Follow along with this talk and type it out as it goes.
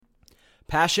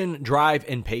Passion, drive,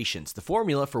 and patience. The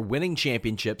formula for winning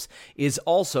championships is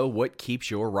also what keeps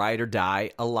your ride or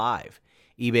die alive.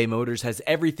 eBay Motors has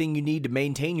everything you need to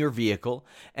maintain your vehicle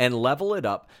and level it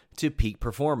up to peak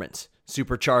performance.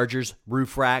 Superchargers,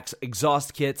 roof racks,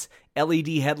 exhaust kits, LED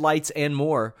headlights, and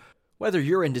more. Whether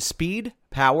you're into speed,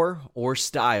 power, or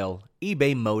style,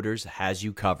 eBay Motors has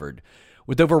you covered.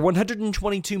 With over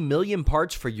 122 million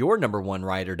parts for your number one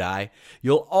ride or die,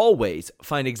 you'll always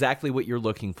find exactly what you're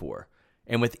looking for.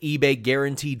 And with eBay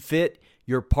Guaranteed Fit,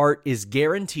 your part is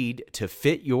guaranteed to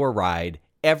fit your ride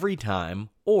every time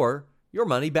or your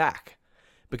money back.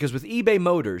 Because with eBay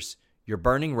Motors, you're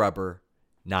burning rubber,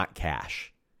 not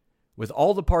cash. With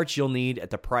all the parts you'll need at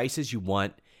the prices you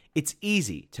want, it's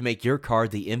easy to make your car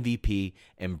the MVP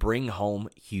and bring home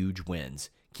huge wins.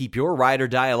 Keep your ride or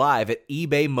die alive at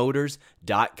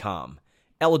ebaymotors.com.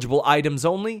 Eligible items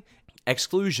only.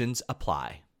 Exclusions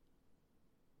apply.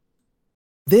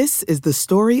 This is the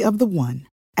story of the one.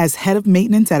 As head of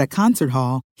maintenance at a concert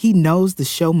hall, he knows the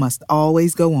show must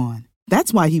always go on.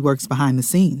 That's why he works behind the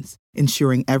scenes,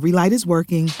 ensuring every light is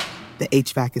working, the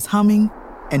HVAC is humming,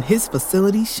 and his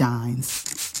facility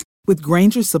shines. With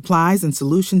Grainger's supplies and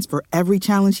solutions for every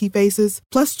challenge he faces,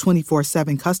 plus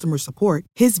 24/7 customer support,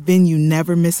 his venue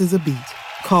never misses a beat.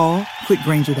 Call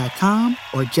quickgrainger.com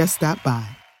or just stop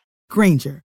by.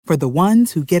 Grainger, for the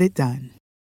ones who get it done.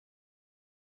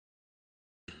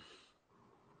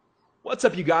 What's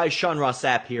up, you guys? Sean Ross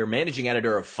Sapp here, managing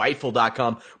editor of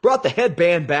Fightful.com. Brought the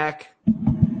headband back.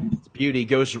 It's beauty.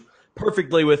 Goes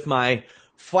perfectly with my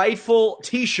Fightful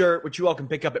t-shirt, which you all can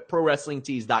pick up at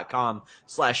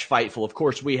prowrestlingtees.com/Fightful. Of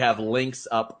course, we have links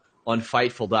up on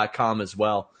Fightful.com as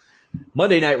well.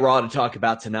 Monday Night Raw to talk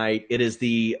about tonight. It is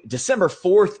the December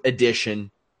 4th edition.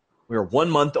 We are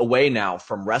 1 month away now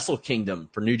from Wrestle Kingdom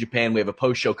for New Japan. We have a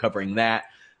post-show covering that.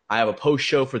 I have a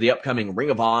post-show for the upcoming Ring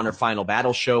of Honor Final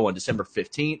Battle show on December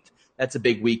 15th. That's a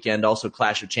big weekend, also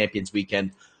Clash of Champions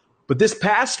weekend. But this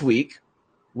past week,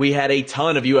 we had a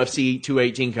ton of UFC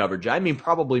 218 coverage. I mean,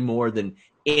 probably more than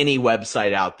any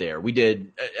website out there. We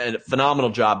did a phenomenal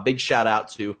job. Big shout out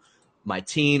to my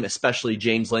team, especially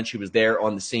James Lynch, who was there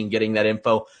on the scene getting that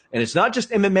info. And it's not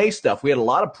just MMA stuff. We had a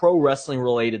lot of pro wrestling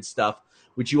related stuff,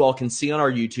 which you all can see on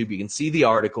our YouTube. You can see the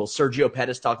article. Sergio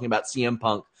Pettis talking about CM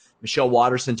Punk. Michelle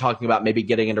Watterson talking about maybe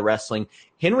getting into wrestling.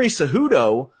 Henry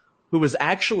Cejudo, who was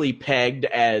actually pegged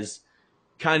as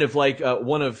kind of like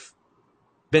one of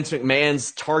Vince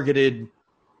McMahon's targeted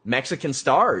Mexican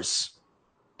stars,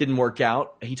 didn't work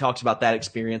out. He talks about that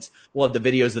experience. We'll have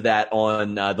the videos of that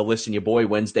on the Listen Your Boy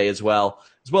Wednesday as well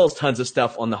as tons of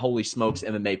stuff on the Holy Smokes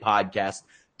MMA podcast.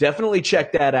 Definitely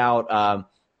check that out.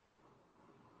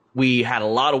 We had a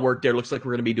lot of work there. Looks like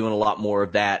we're going to be doing a lot more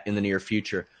of that in the near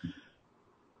future.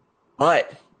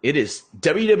 But it is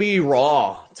WWE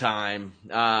Raw time.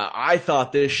 I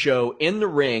thought this show in the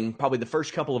ring, probably the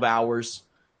first couple of hours,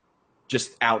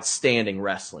 just outstanding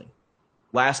wrestling.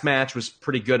 Last match was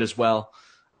pretty good as well.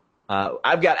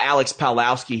 I've got Alex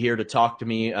Pawlowski here to talk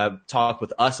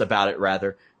with us about it,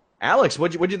 rather. Alex,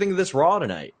 what'd you think of this Raw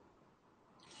tonight?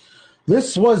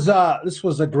 This was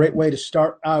a great way to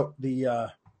start out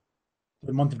the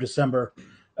month of December.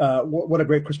 What a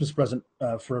great Christmas present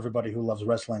for everybody who loves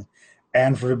wrestling,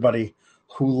 and for everybody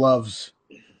who loves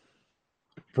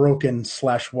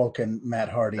broken/woken Matt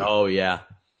Hardy. Oh yeah.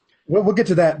 We'll get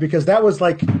to that, because that was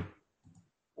like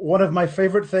one of my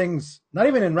favorite things, not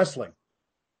even in wrestling,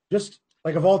 just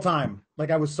like of all time.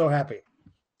 Like, I was so happy.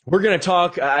 We're going to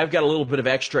talk. I've got a little bit of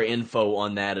extra info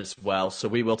on that as well, so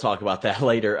we will talk about that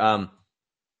later. I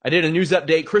did a news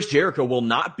update. Chris Jericho will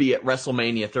not be at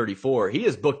WrestleMania 34. He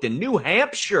is booked in New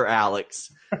Hampshire,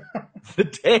 Alex, the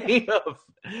day of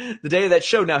that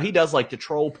show. Now, he does like to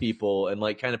troll people and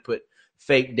like kind of put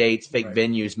fake dates, fake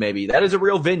venues maybe. That is a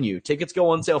real venue. Tickets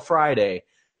go on sale Friday.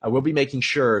 I will be making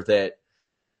sure that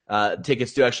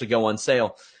tickets do actually go on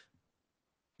sale.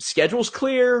 Schedule's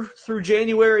clear through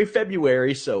January,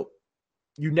 February, so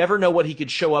you never know what he could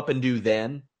show up and do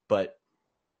then. But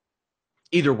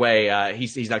either way,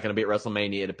 he's not going to be at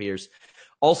WrestleMania, it appears.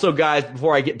 Also, guys,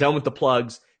 before I get done with the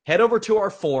plugs, head over to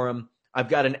our forum. I've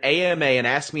got an AMA, an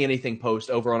Ask Me Anything post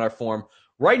over on our forum.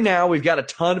 Right now, we've got a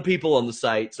ton of people on the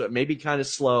site, so it may be kind of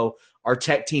slow. Our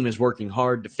tech team is working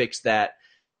hard to fix that.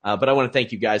 But I want to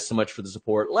thank you guys so much for the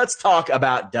support. Let's talk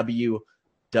about WWE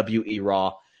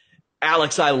Raw.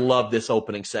 Alex, I love this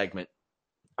opening segment.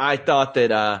 I thought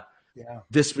that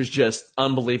this was just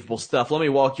unbelievable stuff. Let me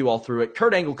walk you all through it.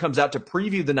 Kurt Angle comes out to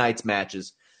preview the night's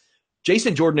matches.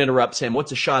 Jason Jordan interrupts him,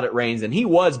 wants a shot at Reigns, and he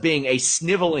was being a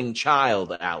sniveling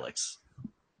child, Alex.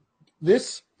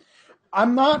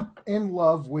 I'm not in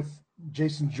love with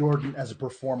Jason Jordan as a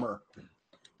performer.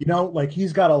 You know, like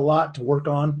he's got a lot to work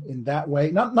on in that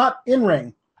way. Not in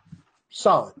ring,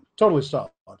 solid, totally solid.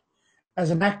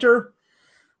 As an actor,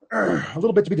 a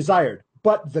little bit to be desired.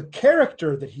 But the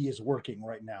character that he is working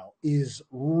right now is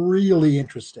really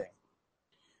interesting.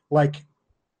 Like,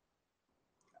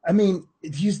 I mean,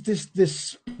 he's this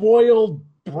spoiled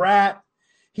brat.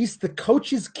 He's the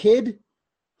coach's kid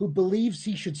who believes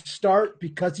he should start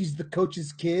because he's the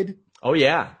coach's kid. Oh,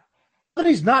 yeah. But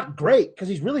he's not great because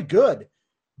he's really good.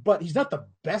 But he's not the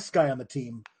best guy on the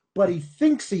team. But he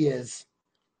thinks he is.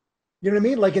 You know what I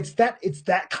mean? Like it's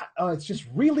just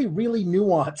really, really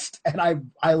nuanced. And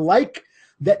I like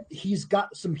that he's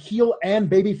got some heel and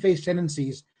babyface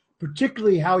tendencies,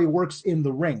 particularly how he works in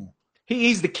the ring.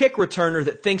 He's the kick returner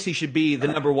that thinks he should be the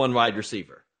number one wide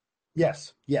receiver.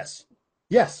 Yes. No,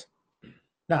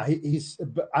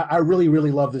 I really,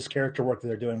 really love this character work that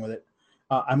they're doing with it.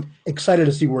 I'm excited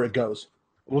to see where it goes.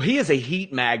 Well, he is a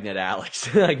heat magnet,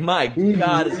 Alex. Like, my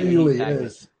God, is he really a heat magnet.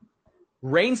 is.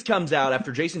 Reigns comes out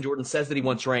after Jason Jordan says that he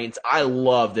wants Reigns. I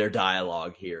love their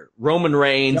dialogue here. Roman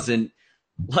Reigns and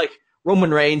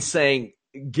Roman Reigns saying,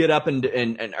 get up and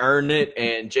earn it,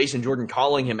 and Jason Jordan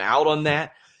calling him out on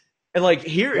that. And like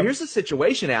here's the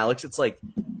situation, Alex. It's like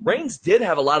Reigns did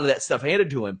have a lot of that stuff handed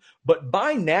to him, but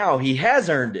by now he has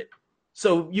earned it.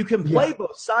 So you can play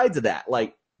both sides of that.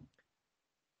 Like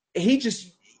he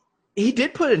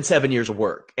did put in 7 years of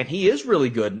work, and he is really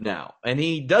good now, and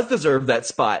he does deserve that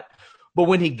spot. But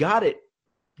when he got it,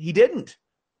 he didn't.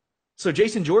 So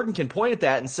Jason Jordan can point at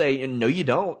that and say, no, you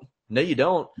don't. No, you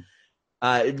don't.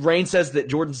 Reigns says that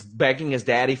Jordan's begging his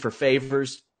daddy for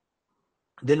favors.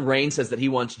 Then Reigns says that he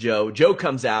wants Joe. Joe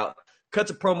comes out,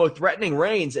 cuts a promo threatening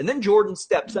Reigns, and then Jordan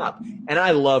steps up. And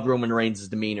I love Roman Reigns'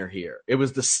 demeanor here. It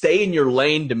was the stay in your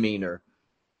lane demeanor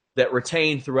that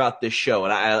retained throughout this show,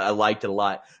 and I liked it a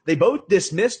lot. They both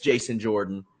dismissed Jason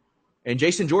Jordan, and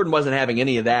Jason Jordan wasn't having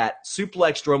any of that.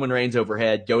 Suplexed Roman Reigns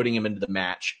overhead, goading him into the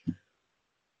match.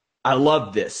 I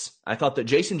loved this. I thought that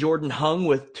Jason Jordan hung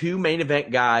with two main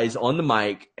event guys on the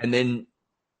mic and then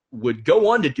would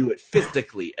go on to do it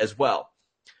physically as well.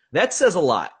 That says a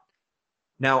lot.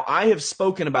 Now, I have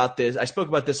spoken about this. I spoke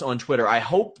about this on Twitter. I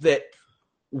hope that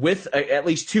with at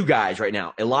least two guys right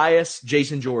now, Elias,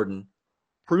 Jason Jordan,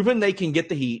 proven they can get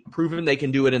the heat, proven they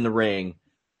can do it in the ring,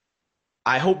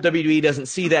 I hope WWE doesn't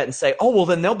see that and say, oh, well,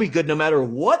 then they'll be good no matter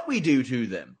what we do to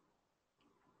them.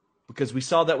 Because we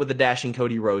saw that with the dashing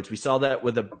Cody Rhodes. We saw that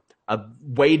with a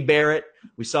Wade Barrett.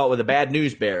 We saw it with a Bad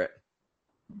News Barrett.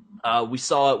 We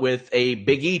saw it with a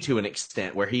Big E to an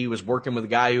extent, where he was working with a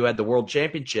guy who had the world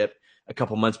championship a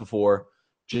couple months before,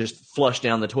 just flushed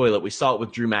down the toilet. We saw it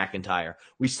with Drew McIntyre.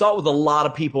 We saw it with a lot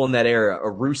of people in that era,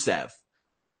 or Rusev.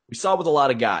 We saw it with a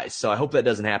lot of guys, so I hope that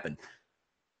doesn't happen.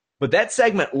 But that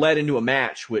segment led into a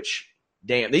match which,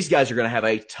 damn, these guys are going to have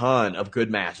a ton of good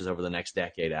matches over the next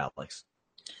decade, Alex.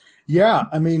 Yeah,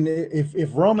 I mean,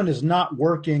 if Roman is not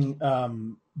working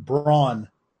Braun,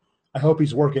 I hope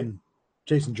he's working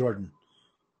Jason Jordan,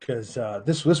 because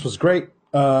this was great.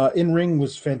 In-ring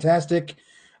was fantastic.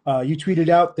 You tweeted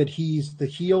out that he's the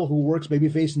heel who works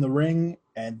babyface in the ring,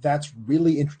 and that's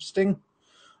really interesting.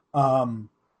 And,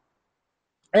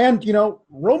 you know,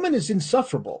 Roman is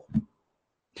insufferable.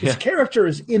 His character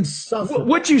is insufferable.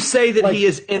 Would you say that he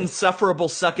is insufferable,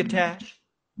 succotash?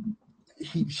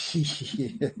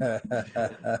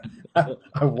 I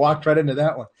walked right into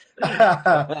that one.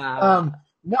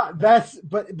 No, but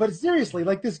seriously,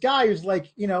 like this guy who's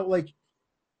like, you know, like,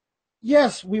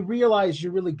 yes, we realize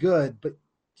you're really good, but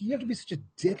do you have to be such a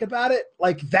dick about it?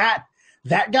 Like that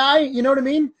guy, you know what I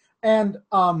mean? And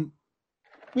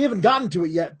we haven't gotten to it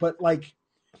yet, but like,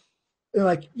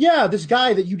 yeah, this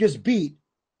guy that you just beat,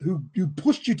 who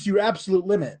pushed you to your absolute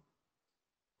limit,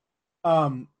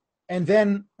 and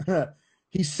then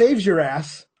he saves your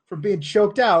ass from being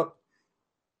choked out,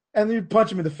 and then you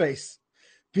punch him in the face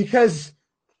because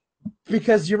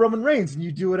you're Roman Reigns and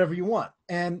you do whatever you want.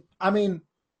 And I mean,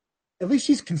 at least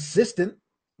he's consistent.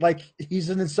 Like, he's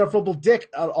an insufferable dick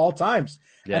at all times.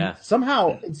 Yeah. And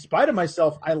somehow, in spite of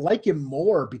myself, I like him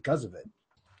more because of it.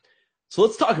 So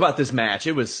let's talk about this match.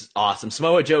 It was awesome.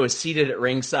 Samoa Joe is seated at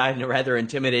ringside in a rather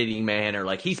intimidating manner.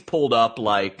 Like, he's pulled up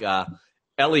like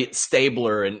Elliot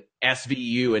Stabler and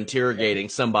SVU interrogating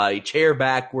somebody, chair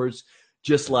backwards,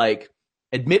 just like,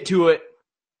 admit to it,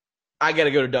 I got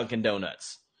to go to Dunkin'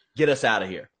 Donuts. Get us out of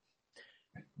here.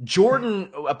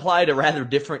 Jordan applied a rather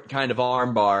different kind of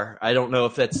armbar. I don't know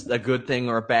if that's a good thing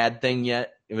or a bad thing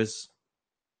yet. It was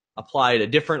applied a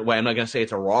different way. I'm not going to say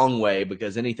it's a wrong way,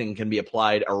 because anything can be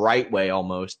applied a right way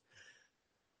almost.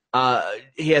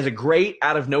 He has a great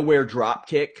out-of-nowhere drop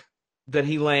kick that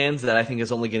he lands that I think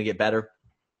is only going to get better.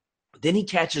 Then he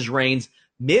catches Reigns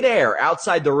midair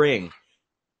outside the ring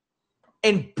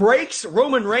and breaks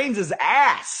Roman Reigns'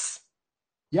 ass.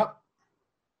 Yep.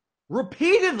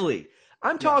 Repeatedly.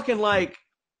 I'm talking like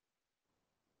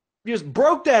just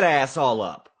broke that ass all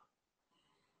up.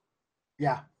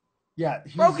 Yeah. Yeah.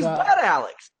 Broke his butt,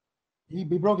 Alex. He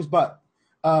broke his butt.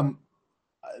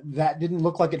 That didn't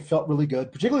look like it felt really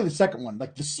good, particularly the second one.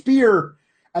 Like the spear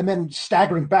and then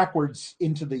staggering backwards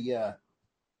into the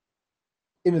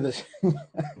into the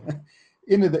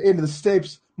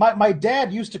stapes. My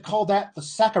dad used to call that the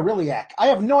sacroiliac. I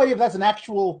have no idea if that's an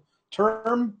actual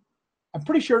term. I'm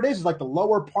pretty sure it is. It's like the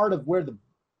lower part of where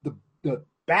the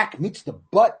back meets the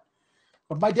butt.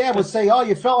 But my dad would say, "Oh,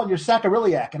 you fell on your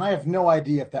sacroiliac," and I have no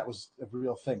idea if that was a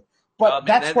real thing. But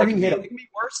that's where he hit him. It can be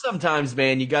worse sometimes,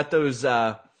 man. You got those.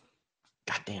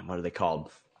 Goddamn, what are they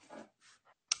called?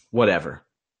 Whatever.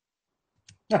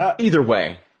 Either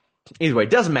way,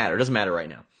 doesn't matter. Doesn't matter right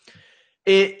now.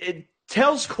 It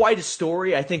tells quite a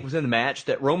story, I think, within the match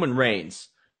that Roman Reigns,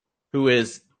 who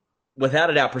is without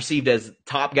a doubt perceived as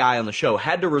top guy on the show,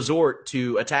 had to resort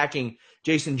to attacking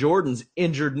Jason Jordan's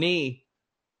injured knee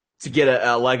to get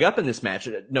a leg up in this match.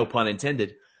 No pun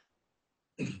intended.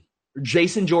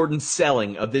 Jason Jordan's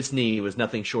selling of this knee was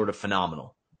nothing short of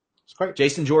phenomenal. It's great.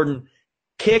 Jason Jordan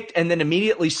kicked and then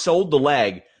immediately sold the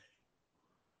leg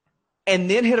and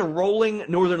then hit a rolling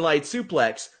Northern Light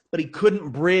suplex, but he couldn't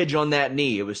bridge on that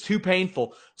knee. It was too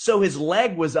painful. So his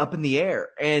leg was up in the air,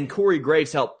 and Corey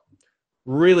Graves helped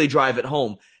really drive it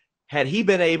home. Had he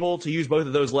been able to use both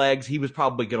of those legs, he was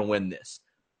probably going to win this.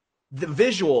 The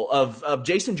visual of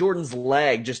Jason Jordan's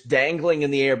leg just dangling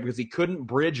in the air because he couldn't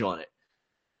bridge on it,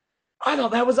 I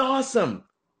thought that was awesome.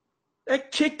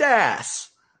 That kicked ass.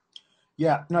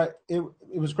 Yeah, no, it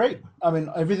was great. I mean,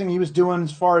 everything he was doing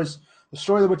as far as the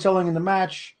story that we're telling in the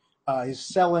match, his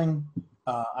selling.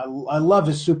 I love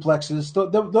his suplexes.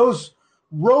 Those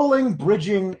rolling,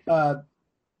 bridging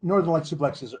Northern Light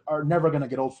suplexes are never going to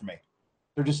get old for me.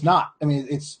 They're just not. I mean,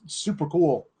 it's super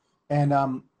cool, and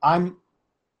I'm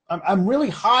really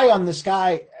high on this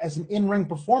guy as an in-ring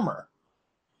performer.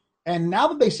 And now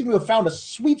that they seem to have found a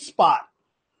sweet spot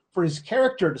for his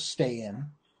character to stay in,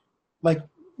 like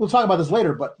we'll talk about this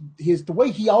later, but the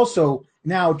way he also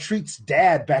now treats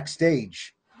Dad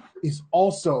backstage is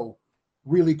also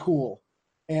really cool.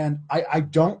 And I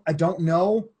don't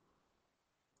know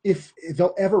if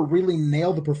they'll ever really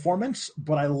nail the performance,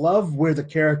 but I love where the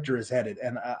character is headed,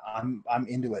 and I'm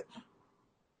into it.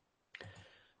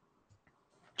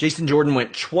 Jason Jordan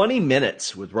went 20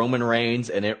 minutes with Roman Reigns,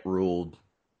 and it ruled.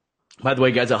 By the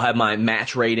way, guys, I'll have my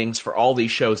match ratings for all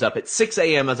these shows up at 6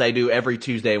 a.m. as I do every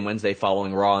Tuesday and Wednesday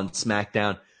following Raw and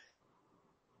SmackDown.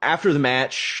 After the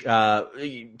match,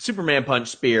 Superman punch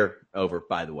spear over,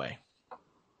 by the way.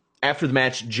 After the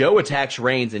match, Joe attacks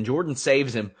Reigns, and Jordan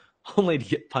saves him, only to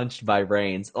get punched by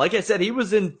Reigns. Like I said, he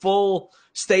was in full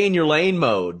stay-in-your-lane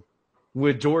mode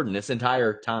with Jordan this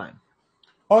entire time.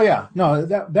 Oh, yeah. No,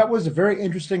 that was a very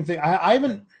interesting thing. I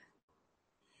haven't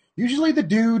 – usually the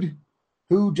dude –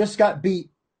 who just got beat,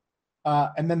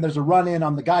 and then there's a run-in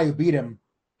on the guy who beat him,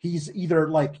 he's either,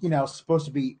 supposed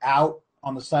to be out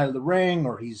on the side of the ring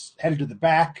or he's headed to the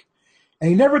back, and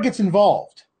he never gets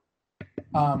involved.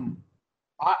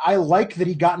 I like that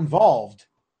he got involved,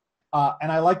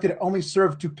 and I like that it only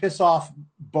served to piss off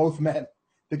both men,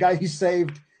 the guy he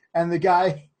saved and the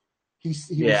guy he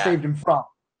saved him from.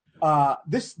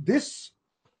 This,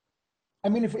 I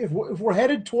mean, if we're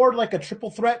headed toward like a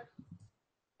triple threat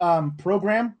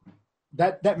program,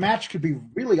 that match could be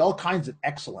really all kinds of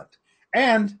excellent.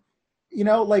 And,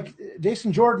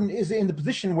 Jason Jordan is in the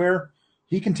position where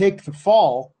he can take the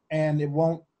fall and it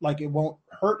won't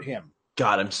hurt him.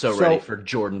 God, I'm so ready for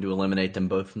Jordan to eliminate them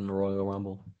both in the Royal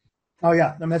Rumble. Oh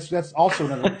yeah. I mean, that's also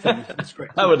another thing that's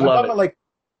great. I would love it. Like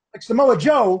Samoa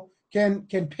Joe can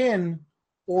pin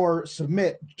or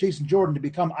submit Jason Jordan to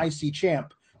become IC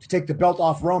champ to take the belt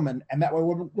off Roman, and that way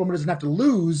Roman doesn't have to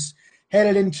lose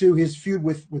headed into his feud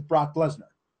with Brock Lesnar.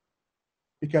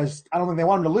 Because I don't think they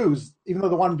want him to lose, even though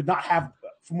they want him to not have,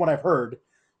 from what I've heard,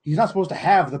 he's not supposed to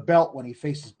have the belt when he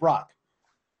faces Brock.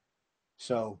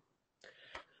 So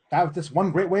that's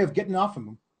one great way of getting off of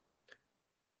him.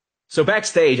 So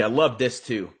backstage, I love this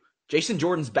too. Jason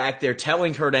Jordan's back there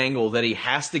telling Kurt Angle that he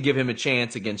has to give him a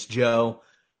chance against Joe.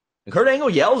 And Kurt Angle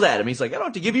yells at him. He's like, I don't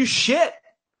have to give you shit.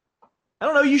 I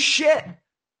don't know you shit.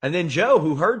 And then Joe,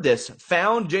 who heard this,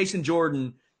 found Jason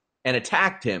Jordan and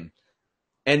attacked him.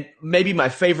 And maybe my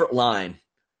favorite line,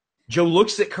 Joe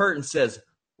looks at Kurt and says,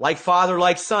 like father,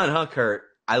 like son, huh, Kurt?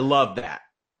 I love that.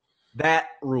 That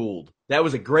ruled. That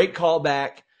was a great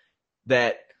callback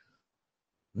that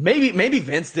maybe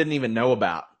Vince didn't even know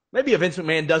about. maybe a Vince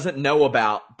McMahon doesn't know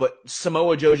about, but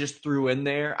Samoa Joe just threw in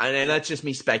there. And that's just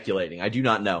me speculating. I do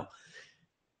not know.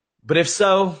 But if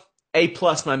so, A+,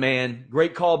 my man.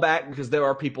 Great callback because there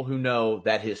are people who know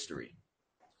that history.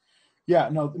 Yeah,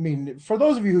 no, I mean, for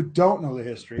those of you who don't know the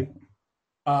history,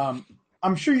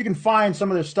 I'm sure you can find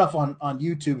some of this stuff on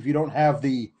YouTube if you don't have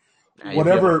the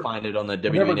whatever. Find it on the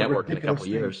WWE Network in a couple of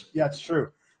years. Yeah, it's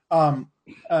true.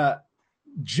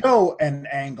 Joe and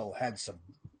Angle had some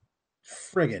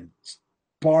friggin'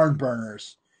 barn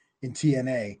burners in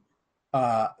TNA.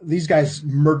 These guys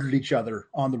murdered each other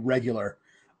on the regular.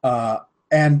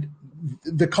 And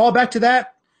the callback to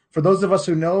that, for those of us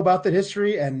who know about the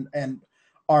history and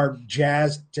are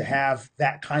jazzed to have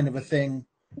that kind of a thing,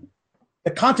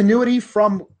 the continuity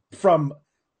from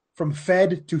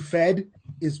Fed to Fed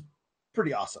is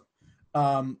pretty awesome.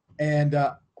 And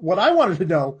what I wanted to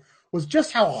know was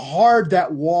just how hard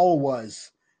that wall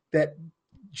was that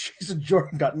Jason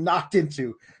Jordan got knocked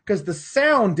into, because the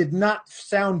sound did not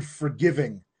sound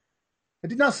forgiving. It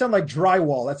did not sound like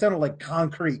drywall. That sounded like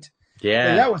concrete. Yeah,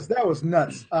 and that was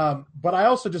nuts. But I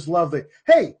also just love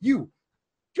hey, you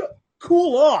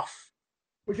cool off,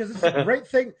 because it's a great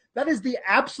thing. That is the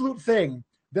absolute thing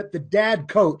that the dad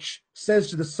coach says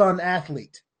to the son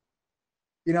athlete.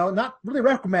 You know, not really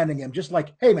reprimanding him, just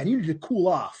like, hey man, you need to cool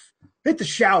off. Hit the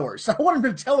showers. I want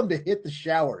him to tell him to hit the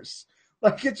showers.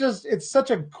 Like, it's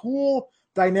such a cool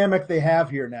dynamic they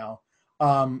have here now.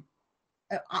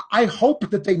 I hope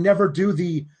that they never do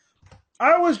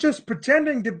I was just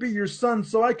pretending to be your son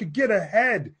so I could get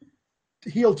ahead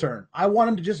heel turn. I want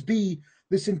him to just be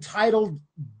this entitled,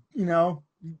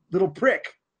 little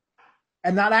prick,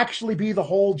 and not actually be the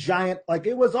whole giant, like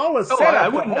it was all a setup.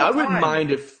 I wouldn't mind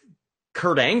if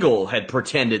Kurt Angle had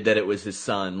pretended that it was his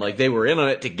son, like they were in on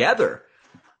it together.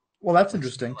 Well, that's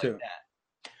interesting too.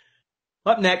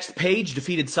 Up next, Paige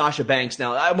defeated Sasha Banks.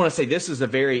 Now, I want to say this is a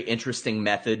very interesting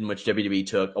method in which WWE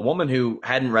took a woman who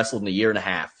hadn't wrestled in a year and a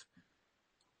half.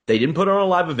 They didn't put her on a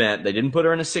live event. They didn't put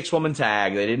her in a 6-woman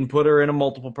tag. They didn't put her in a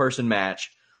multiple-person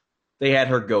match. They had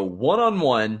her go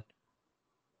one-on-one,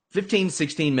 15,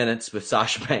 16 minutes with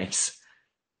Sasha Banks.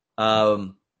 That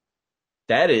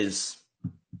is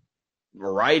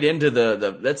right into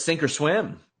that sink or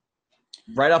swim,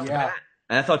 right off the bat.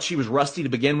 And I thought she was rusty to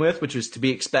begin with, which was to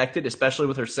be expected, especially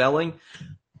with her selling.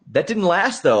 That didn't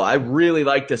last, though. I really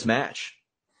liked this match.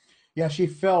 Yeah, she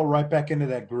fell right back into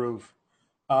that groove.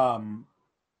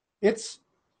 It's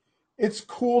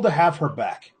cool to have her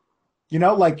back.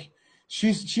 Like she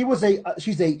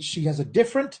has a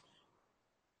different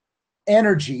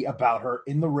energy about her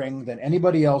in the ring than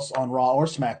anybody else on Raw or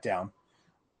SmackDown.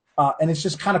 And it's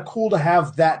just kind of cool to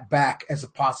have that back as a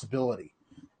possibility.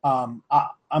 I'm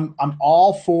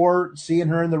all for seeing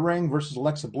her in the ring versus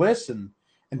Alexa Bliss and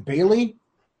Bayley.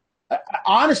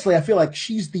 Honestly, I feel like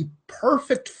she's the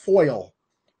perfect foil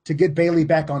to get Bayley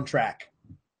back on track.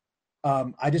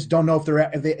 I just don't know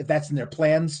if that's in their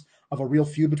plans of a real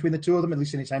feud between the two of them, at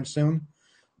least anytime soon.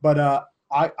 But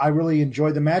I really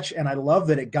enjoyed the match, and I love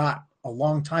that it got a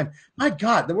long time. My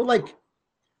God, there were like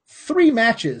 3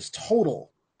 matches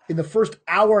total in the first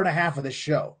hour and a half of this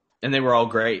show. And they were all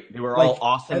great. They were all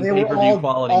awesome pay-per-view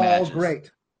quality matches.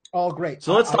 All great.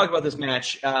 So let's talk about this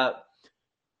match.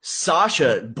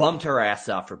 Sasha bumped her ass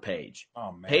out for Paige.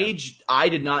 Oh, man. Paige, I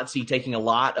did not see taking a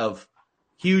lot of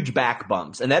huge back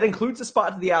bumps. And that includes a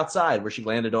spot to the outside where she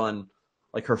landed on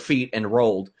like her feet and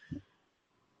rolled.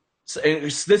 So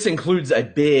this includes a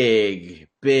big,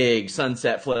 big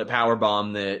sunset flip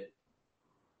powerbomb that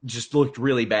just looked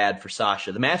really bad for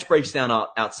Sasha. The match breaks down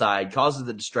outside, causes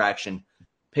the distraction.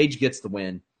 Paige gets the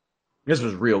win. This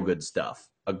was real good stuff.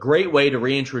 A great way to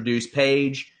reintroduce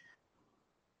Paige.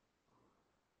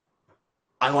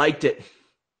 I liked it.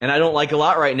 And I don't like a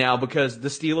lot right now because the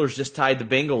Steelers just tied the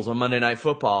Bengals on Monday Night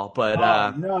Football. But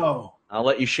no. I'll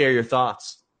let you share your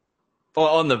thoughts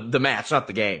on the match, not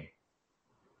the game.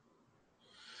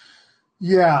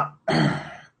 Yeah.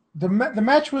 The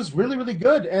match was really, really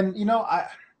good. And,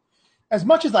 as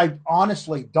much as I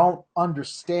honestly don't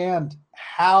understand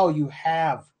how you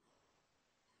have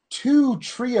 2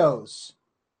 trios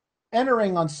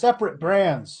entering on separate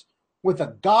brands with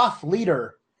a goth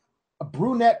leader, a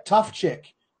brunette tough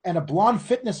chick, and a blonde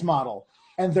fitness model,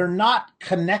 and they're not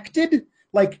connected,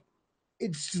 like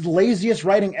it's the laziest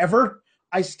writing ever.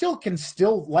 I can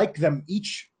still like them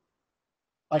each,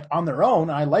 like on their own.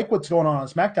 I like what's going on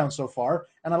SmackDown so far,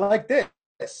 and I like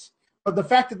this. But the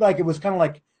fact that like it was kind of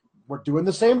like we're doing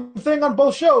the same thing on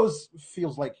both shows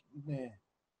feels like,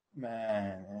 I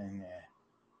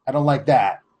don't like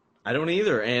that. I don't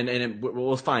either, and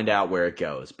we'll find out where it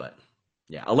goes. But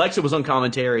yeah, Alexa was on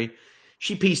commentary.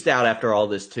 She pieced out after all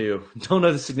this, too. Don't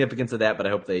know the significance of that, but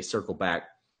I hope they circle back.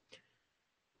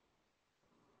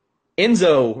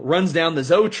 Enzo runs down the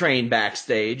Zoe train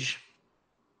backstage,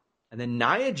 and then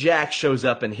Nia Jax shows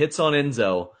up and hits on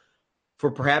Enzo for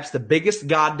perhaps the biggest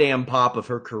goddamn pop of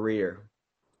her career.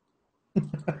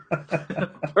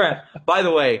 By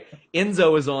the way,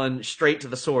 Enzo is on Straight to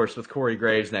the Source with Corey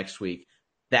Graves next week.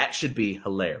 That should be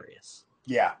hilarious.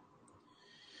 Yeah.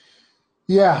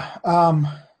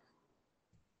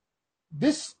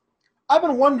 I've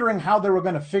been wondering how they were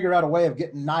going to figure out a way of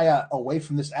getting Nia away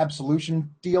from this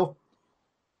Absolution deal.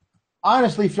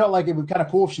 Honestly, felt like it would be kind of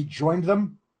cool if she joined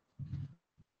them.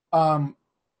 But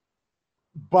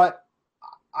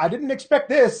I didn't expect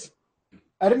this.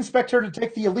 I didn't expect her to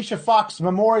take the Alicia Fox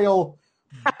Memorial,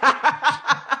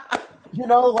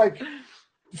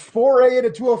 foray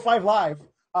into 205 Live.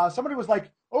 Somebody was like,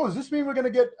 "Oh, does this mean we're going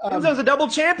to get?" Enzo's a double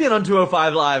champion on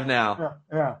 205 Live now.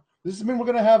 Yeah. Does this mean we're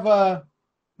going to have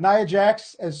Nia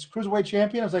Jax as cruiserweight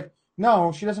champion? I was like,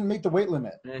 no, she doesn't meet the weight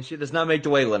limit. And she does not make the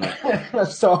weight limit.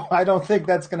 So I don't think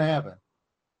that's going to happen.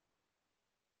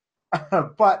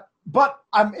 But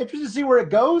I'm interested to see where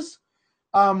it goes.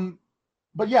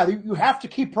 But yeah, you have to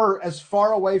keep her as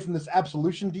far away from this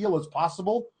Absolution deal as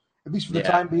possible, at least for the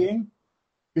time being,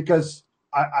 because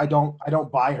I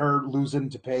don't buy her losing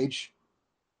to Paige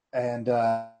and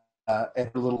her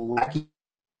little lackey.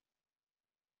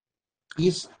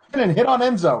 He's going to hit on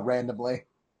Enzo randomly.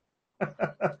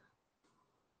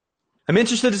 I'm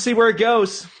interested to see where it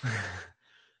goes.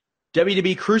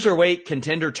 WWE Cruiserweight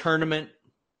Contender Tournament.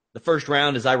 The first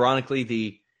round is ironically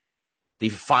the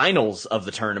finals of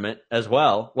the tournament as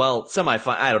well. Well,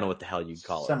 semifinal. I don't know what the hell you'd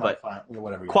call it. Semifinal,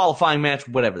 whatever. Qualifying match,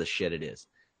 whatever the shit it is.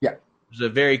 Yeah. There's a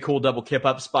very cool double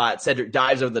kip-up spot. Cedric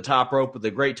dives over the top rope with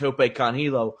a great tope con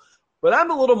hilo. But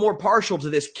I'm a little more partial to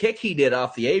this kick he did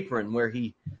off the apron where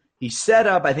he set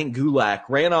up, I think, Gulak,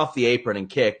 ran off the apron and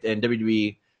kicked, and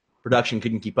WWE production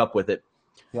couldn't keep up with it.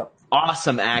 Yep.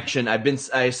 Awesome action.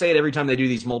 I say it every time they do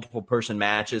these multiple-person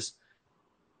matches.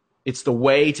 It's the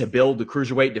way to build the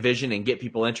cruiserweight division and get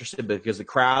people interested because the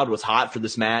crowd was hot for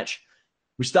this match.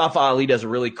 Mustafa Ali does a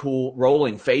really cool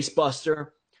rolling face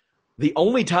buster. The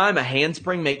only time a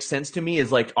handspring makes sense to me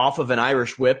is like off of an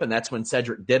Irish whip, and that's when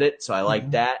Cedric did it, so I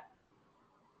like that.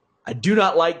 I do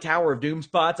not like Tower of Doom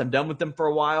spots. I'm done with them for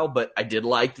a while, but I did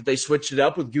like that they switched it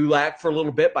up with Gulak for a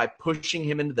little bit by pushing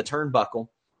him into the turnbuckle.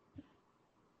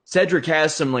 Cedric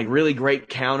has some really great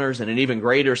counters and an even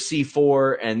greater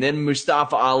C4, and then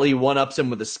Mustafa Ali one-ups him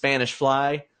with a Spanish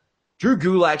fly. Drew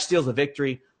Gulak steals a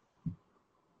victory.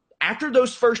 After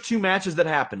those first two matches that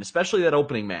happened, especially that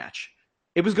opening match,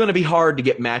 it was going to be hard to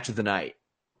get match of the night.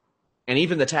 And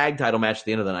even the tag title match at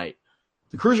the end of the night.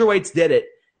 The Cruiserweights did it,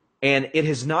 and it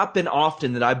has not been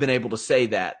often that I've been able to say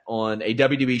that on a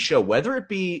WWE show, whether it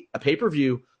be a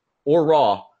pay-per-view or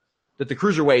Raw, that the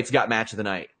Cruiserweights got match of the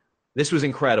night. This was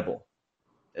incredible.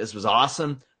 This was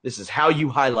awesome. This is how you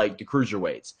highlight the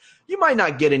Cruiserweights. You might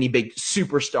not get any big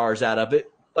superstars out of it,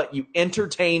 but you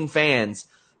entertain fans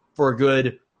for a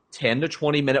good 10 to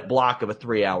 20 minute block of a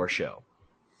 3-hour show.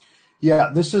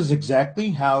 Yeah, this is exactly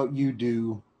how you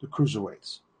do the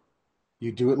Cruiserweights.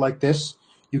 You do it like this.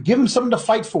 You give them something to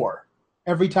fight for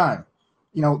every time.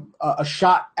 A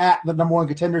shot at the number one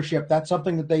contendership. That's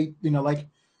something that they,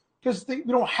 because we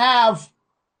don't have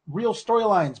real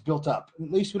storylines built up.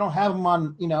 At least we don't have them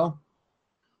on,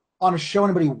 on a show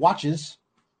anybody watches.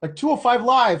 Like 205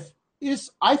 Live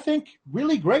is, I think,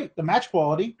 really great. The match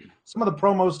quality. Some of the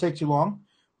promos take too long.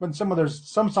 But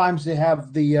sometimes they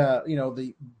have the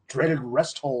the dreaded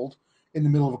rest hold in the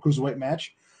middle of a cruiserweight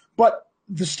match. But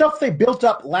the stuff they built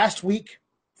up last week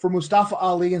for Mustafa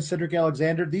Ali and Cedric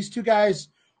Alexander, these two guys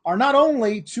are not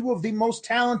only two of the most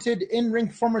talented in-ring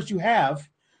performers you have,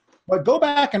 but go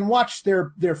back and watch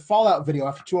their Fallout video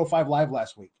after 205 Live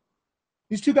last week.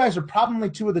 These two guys are probably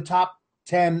two of the top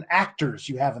 10 actors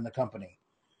you have in the company.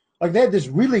 Like, they had this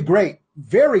really great,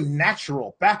 very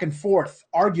natural back and forth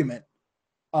argument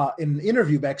in an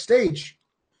interview backstage.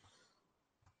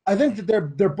 I think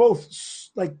that they're both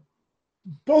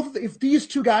if these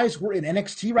two guys were in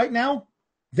NXT right now,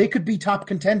 they could be top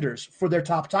contenders for their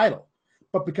top title.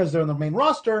 But because they're on the main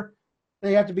roster,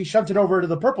 they have to be shunted over to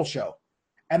the Purple Show.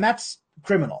 And that's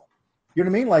criminal. You know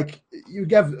what I mean? Like, you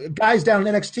have guys down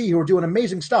in NXT who are doing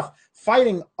amazing stuff,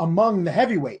 fighting among the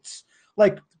heavyweights.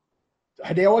 Like,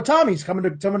 Hideo Itami's coming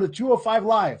to 205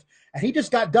 Live. And he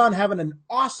just got done having an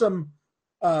awesome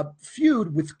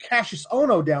feud with Cassius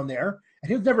Ohno down there. And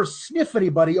he'll never sniff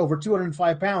anybody over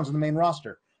 205 pounds on the main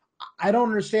roster. I don't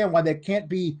understand why they can't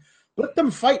be – let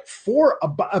them fight for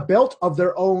a belt of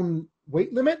their own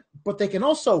weight limit, but they can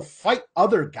also fight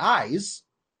other guys.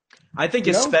 I think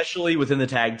especially within the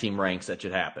tag team ranks that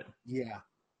should happen. Yeah.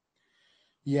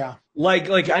 Yeah.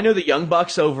 Like I know the Young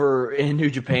Bucks over in New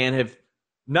Japan have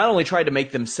not only tried to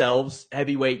make themselves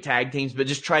heavyweight tag teams, but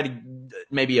just try to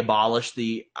maybe abolish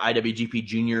the IWGP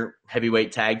Junior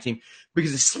heavyweight tag team.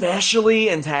 Because especially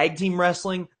in tag team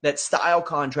wrestling, that style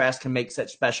contrast can make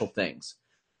such special things.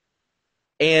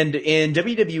 And in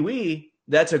WWE,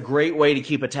 that's a great way to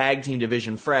keep a tag team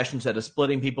division fresh instead of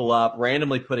splitting people up,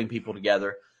 randomly putting people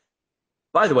together.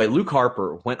 By the way, Luke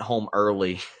Harper went home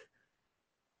early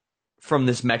from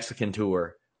this Mexican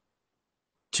tour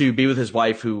to be with his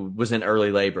wife who was in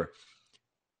early labor.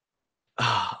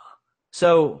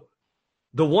 So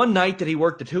the one night that he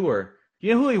worked the tour,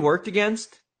 you know who he worked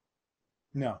against?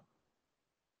 No.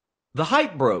 The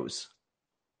Hype Bros.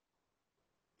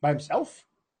 By himself?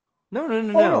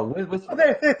 No.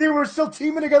 They were still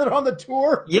teaming together on the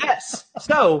tour? Yes.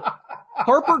 So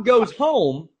Harper goes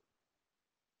home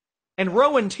and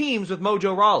Rowan teams with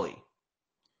Mojo Rawley.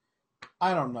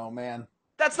 I don't know, man.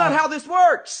 That's not how this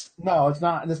works. No, it's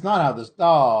not. It's not how this.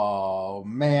 Oh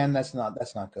man, that's not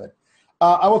good.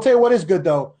 I will tell you what is good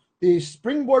though. The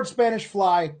springboard Spanish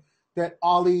fly that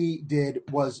Ali did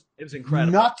was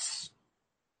incredible, nuts.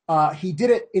 He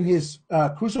did it in his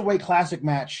Cruiserweight Classic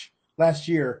match last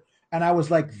year, and I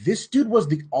was like, this dude was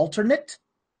the alternate.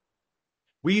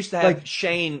 We used to have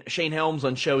Shane Helms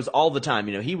on shows all the time.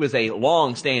 You know, he was a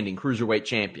long-standing Cruiserweight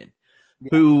champion.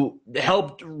 Who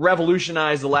helped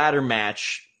revolutionize the ladder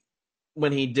match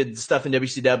when he did stuff in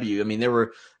WCW. I mean, there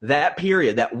were that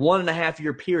period, that 1.5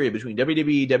 year period between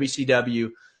WWE, WCW,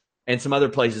 and some other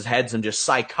places had some just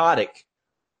psychotic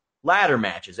ladder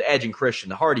matches. Edge and Christian,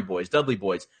 the Hardy Boys, Dudley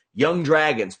Boys, Young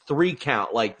Dragons, 3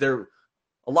 count. Like, there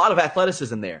a lot of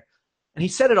athleticism there. And he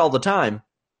said it all the time.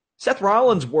 Seth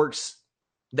Rollins works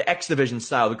the X Division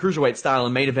style, the Cruiserweight style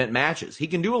in main event matches. He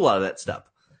can do a lot of that stuff.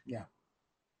 Yeah.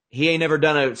 He ain't never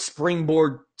done a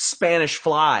springboard Spanish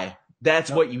fly.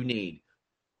 That's what you need.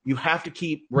 You have to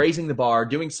keep raising the bar,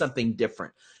 doing something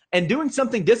different. And doing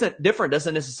something different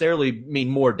doesn't necessarily mean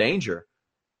more danger.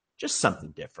 Just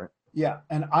something different. Yeah,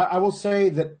 and I will say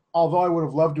that although I would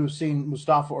have loved to have seen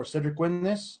Mustafa or Cedric win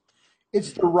this,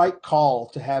 it's the right call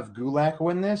to have Gulak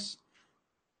win this.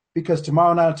 Because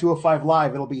tomorrow night on 205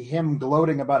 Live, it'll be him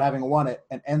gloating about having won it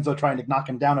and Enzo trying to knock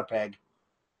him down a peg.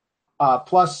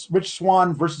 Plus, Rich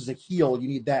Swann versus a heel, you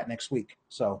need that next week.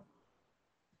 So,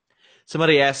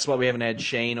 somebody asks why we haven't had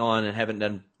Shane on and haven't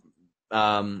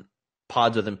done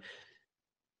pods with him.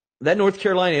 That North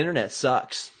Carolina internet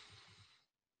sucks.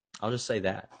 I'll just say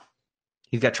that.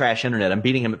 He's got trash internet. I'm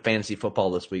beating him at fantasy football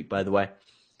this week, by the way.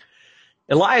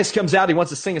 Elias comes out. He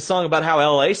wants to sing a song about how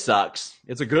LA sucks.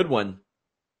 It's a good one.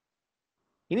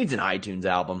 He needs an iTunes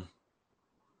album.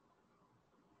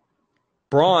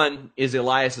 Braun is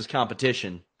Elias's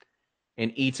competition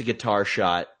and eats a guitar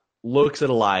shot, looks at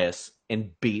Elias,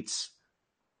 and beats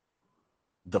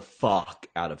the fuck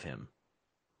out of him.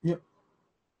 Yep.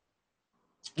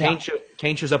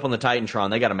 Kane shows up on the Titantron.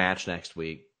 They got a match next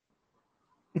week.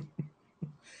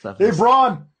 Hey,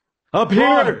 Braun!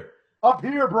 Here! Up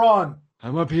here, Braun!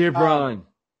 I'm up here, Braun.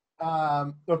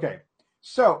 Okay.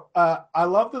 So, I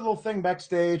love the little thing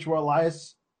backstage where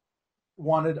Elias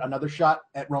wanted another shot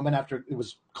at Roman after it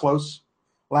was close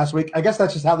last week. I guess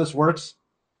that's just how this works.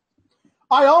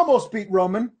 I almost beat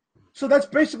Roman, so that's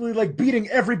basically like beating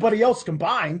everybody else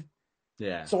combined.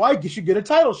 Yeah. So I should get a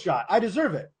title shot. I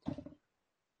deserve it.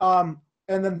 And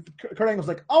then Kurt Angle's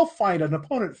like, I'll find an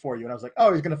opponent for you. And I was like,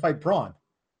 oh, he's going to fight Braun.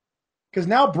 Because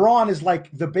now Braun is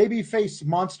like the babyface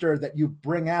monster that you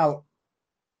bring out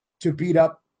to beat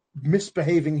up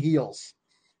misbehaving heels.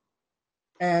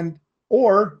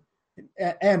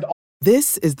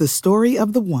 This is the story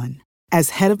of the one. As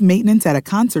head of maintenance at a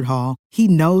concert hall, he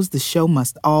knows the show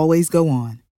must always go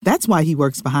on. That's why he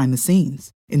works behind the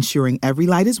scenes, ensuring every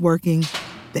light is working,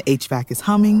 the HVAC is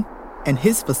humming, and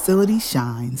his facility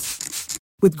shines.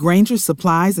 With Grainger's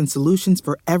supplies and solutions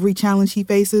for every challenge he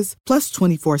faces, plus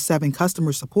 24/7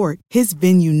 customer support, his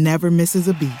venue never misses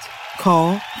a beat.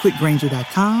 Call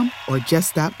quickgrainger.com or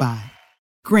just stop by.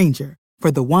 Grainger,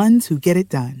 for the ones who get it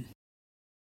done.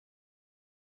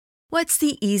 What's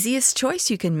the easiest choice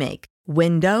you can make?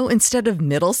 Window instead of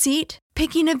middle seat?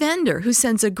 Picking a vendor who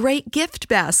sends a great gift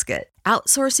basket?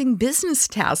 Outsourcing business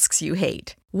tasks you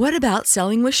hate? What about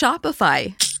selling with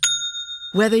Shopify?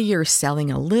 Whether you're selling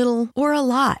a little or a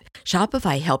lot,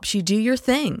 Shopify helps you do your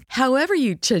thing, however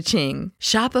you cha-ching.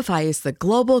 Shopify is the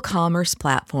global commerce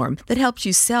platform that helps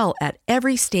you sell at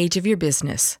every stage of your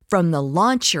business. From the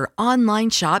launch your online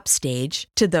shop stage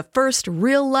to the first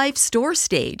real-life store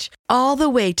stage, all the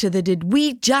way to the "did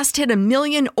we just hit a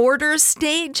million orders"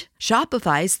 stage,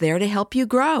 Shopify's there to help you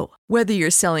grow. Whether you're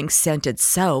selling scented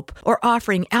soap or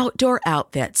offering outdoor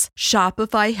outfits,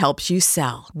 Shopify helps you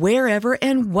sell. Wherever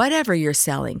and whatever you're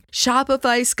selling,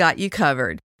 Shopify's got you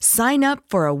covered. Sign up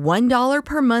for a $1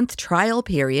 per month trial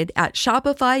period at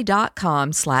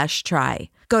shopify.com/try.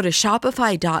 Go to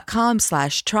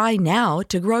shopify.com/try now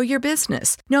to grow your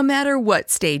business, no matter what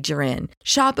stage you're in.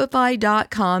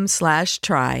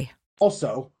 Shopify.com/try.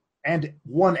 Also, and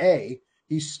 1A,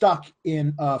 he's stuck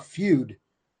in a feud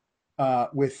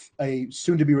with a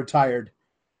soon-to-be retired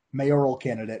mayoral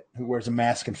candidate who wears a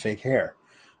mask and fake hair.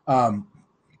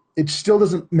 It still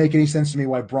doesn't make any sense to me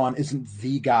why Braun isn't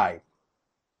the guy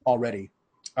already.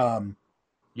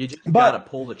 You just got to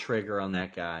pull the trigger on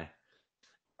that guy.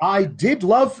 I did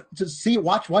love to see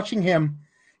watching him.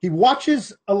 He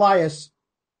watches Elias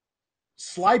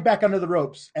slide back under the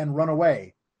ropes and run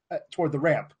away toward the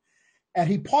ramp. And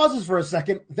he pauses for a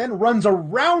second, then runs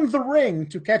around the ring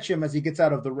to catch him as he gets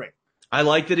out of the ring. I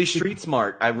like that he's street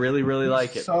smart. I really, really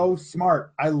like it. So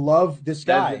smart. I love this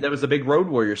guy. That was a big Road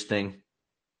Warriors thing.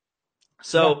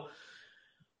 So,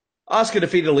 Asuka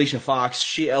defeated Alicia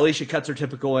Fox. Alicia cuts her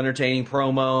typical entertaining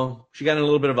promo. She got in a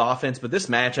little bit of offense, but this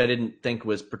match I didn't think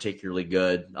was particularly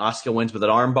good. Asuka wins with an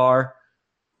armbar,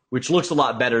 which looks a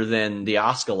lot better than the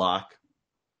Asuka lock.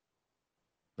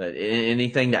 But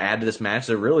anything to add to this match,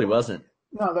 there really wasn't.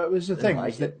 No, that was the thing.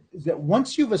 Is that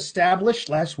once you've established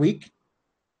last week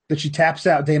that she taps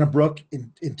out Dana Brooke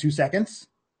in 2 seconds,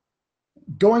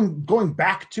 going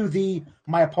back to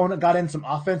my opponent got in some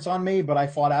offense on me, but I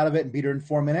fought out of it and beat her in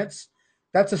 4 minutes,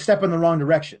 that's a step in the wrong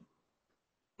direction.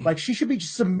 Like, she should be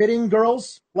submitting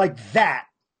girls like that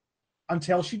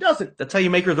until she doesn't. That's how you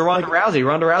make her the Ronda Rousey.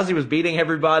 Ronda Rousey was beating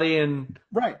everybody, and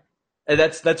right. And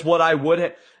that's what I would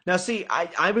have. Now, see,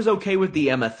 I was okay with the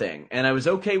Emma thing, and I was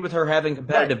okay with her having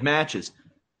competitive matches.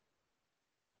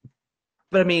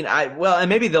 But I mean, and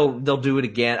maybe they'll do it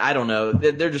again. I don't know.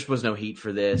 There just was no heat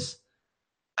for this.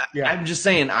 Yeah. I'm just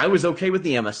saying, I was okay with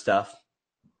the Emma stuff.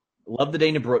 Love the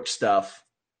Dana Brooke stuff.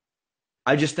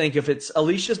 I just think if it's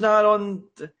Alicia's not on,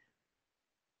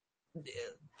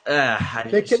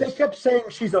 they kept saying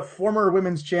she's a former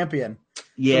women's champion.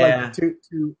 Yeah,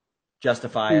 to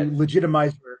justify it,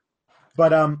 legitimize her.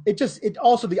 But it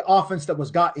also the offense that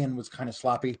was got in was kind of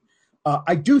sloppy.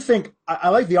 I do think I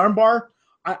like the armbar.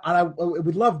 I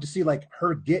would love to see like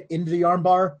her get into the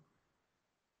armbar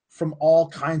from all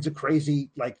kinds of crazy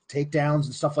like takedowns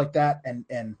and stuff like that,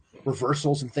 and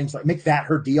reversals and things like make that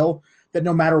her deal. That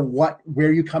no matter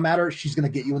where you come at her, she's going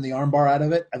to get you in the armbar out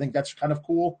of it. I think that's kind of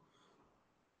cool.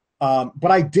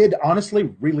 But I did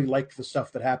honestly really like the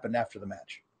stuff that happened after the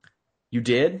match. You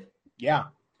did? Yeah.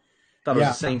 Thought it was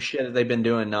the same shit that they've been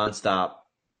doing nonstop.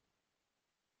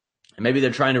 And maybe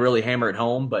they're trying to really hammer it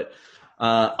home, but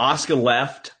Asuka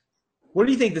left. What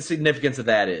do you think the significance of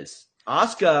that is?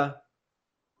 Asuka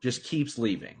just keeps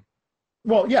leaving.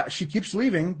 Well, yeah, she keeps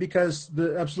leaving because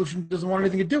the Absolution doesn't want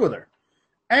anything to do with her.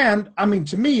 And, I mean,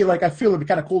 to me, like, I feel it'd be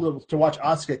kind of cool to watch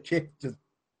Asuka kick to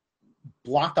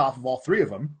block off of all three of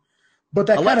them. But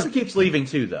that Alexa keeps leaving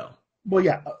too, though. Well,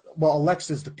 yeah. Well,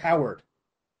 Alexa's the coward.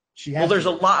 There's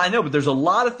a lot. I know, but there's a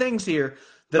lot of things here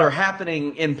that are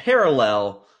happening in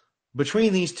parallel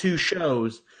between these two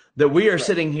shows that we are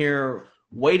sitting here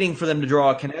waiting for them to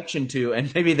draw a connection to,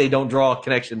 and maybe they don't draw a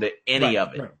connection to any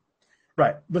of it.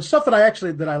 Right. The stuff that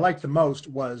I liked the most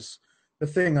was the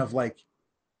thing of like,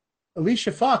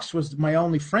 Alicia Fox was my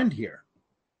only friend here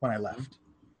when I left.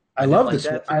 I love this.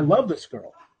 I love this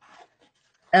girl.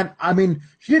 And I mean,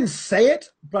 she didn't say it,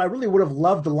 but I really would have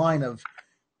loved the line of,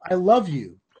 "I love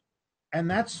you." And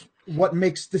that's what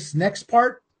makes this next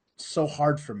part so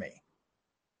hard for me.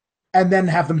 And then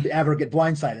have them ever get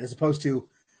blindsided, as opposed to,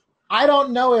 "I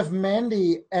don't know if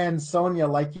Mandy and Sonya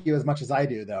like you as much as I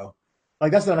do, though."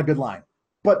 Like, that's not a good line.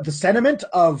 But the sentiment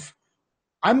of,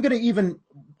 I'm going to even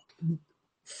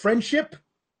friendship,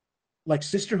 like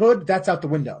sisterhood, that's out the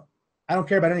window. I don't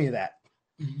care about any of that.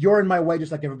 You're in my way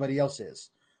just like everybody else is.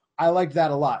 I liked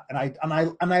that a lot.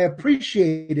 And I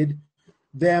appreciated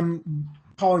them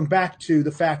calling back to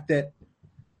the fact that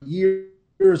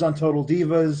years on Total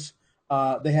Divas,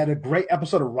 they had a great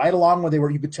episode of Ride Along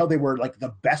where you could tell they were like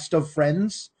the best of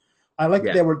friends. I like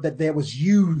that was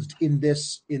used in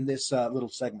this little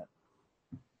segment.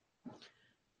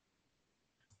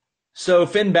 So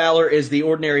Finn Balor is the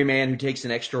ordinary man who takes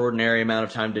an extraordinary amount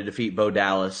of time to defeat Bo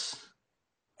Dallas.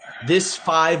 This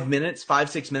 6 minutes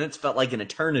felt like an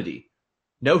eternity.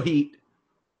 No heat.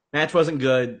 Match wasn't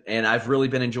good, and I've really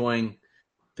been enjoying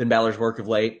Finn Balor's work of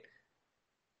late.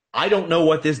 I don't know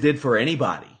what this did for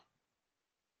anybody.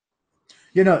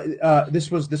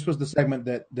 This was the segment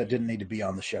that didn't need to be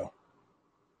on the show.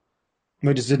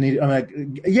 We just didn't need. I'm like,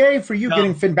 yay for you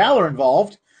getting Finn Balor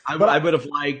involved. I would have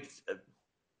liked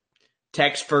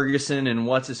Tex Ferguson and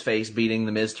what's his face beating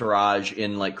the Miz Taraj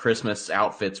in like Christmas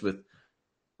outfits with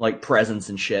like presents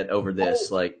and shit over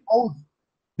this.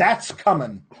 That's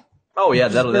coming. Oh yeah,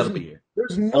 that'll be here.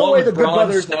 There's no way the Good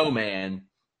Brothers Snowman.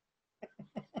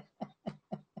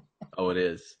 Oh, it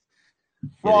is.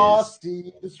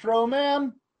 Frosty the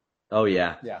Snowman. Oh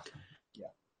yeah. Yeah.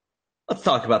 Let's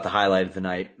talk about the highlight of the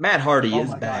night. Matt Hardy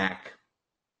is back.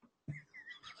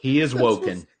 He is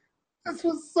woken. This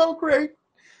was so great.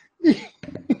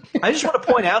 I just want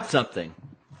to point out something.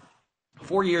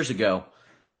 4 years ago,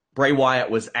 Bray Wyatt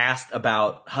was asked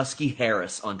about Husky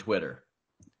Harris on Twitter.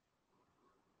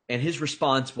 And his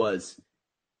response was,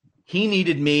 he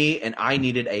needed me and I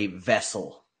needed a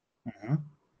vessel. Mm-hmm.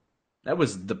 That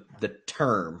was the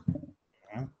term.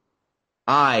 Mm-hmm.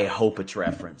 I hope it's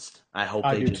referenced. I hope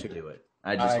they just do it.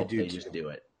 I just hope they just do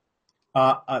it.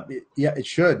 Yeah, it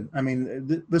should. I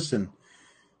mean, listen,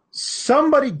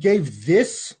 somebody gave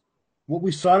this, what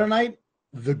we saw tonight,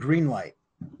 the green light.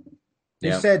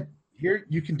 They said, here,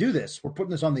 you can do this. We're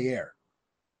putting this on the air.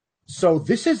 So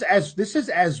this is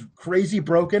as crazy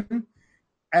broken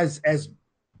as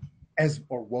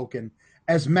woken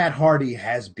as Matt Hardy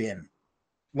has been.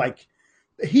 Like,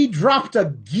 he dropped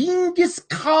a Genghis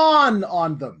Khan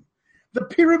on them. The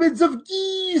pyramids of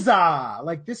Giza.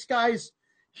 Like, this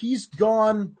he's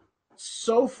gone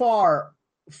so far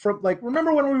from, like,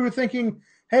 remember when we were thinking,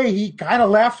 hey, he kind of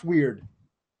laughed weird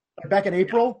back in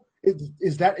April?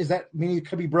 Is that meaning it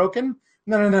could be broken?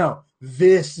 No.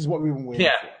 This is what we've been waiting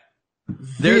for.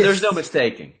 There's no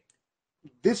mistaking.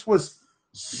 This was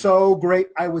so great.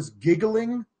 I was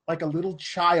giggling like a little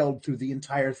child through the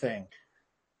entire thing.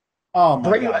 Oh,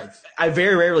 my God. I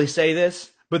very rarely say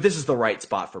this, but this is the right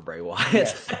spot for Bray Wyatt.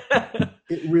 Yes.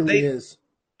 It really is.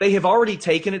 They have already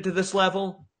taken it to this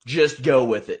level. Just go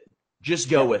with it. Just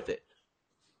go with it.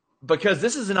 Because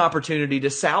this is an opportunity to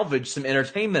salvage some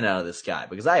entertainment out of this guy,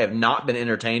 because I have not been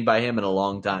entertained by him in a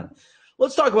long time.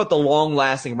 Let's talk about the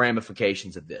long-lasting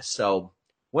ramifications of this. So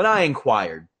when I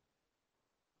inquired,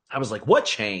 I was like, what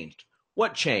changed?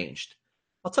 What changed?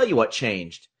 I'll tell you what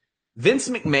changed. Vince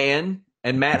McMahon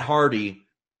and Matt Hardy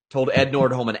told Ed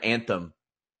Nordholm and Anthem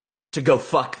to go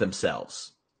fuck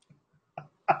themselves.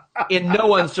 In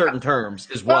no uncertain terms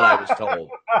is what I was told.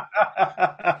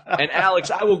 And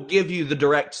Alex, I will give you the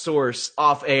direct source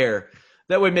off air.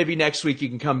 That way maybe next week you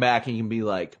can come back and you can be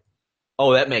like,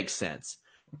 oh, that makes sense.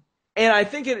 And I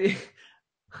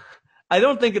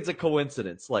don't think it's a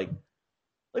coincidence. Like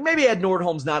maybe Ed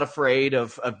Nordholm's not afraid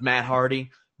of Matt Hardy,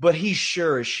 but he's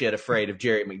sure as shit afraid of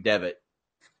Jerry McDevitt.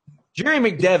 Jerry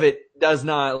McDevitt does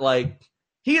not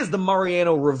he is the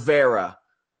Mariano Rivera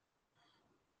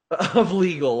of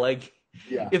legal.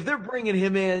 If they're bringing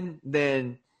him in,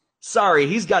 then sorry,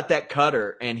 he's got that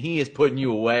cutter and he is putting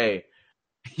you away.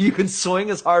 You can swing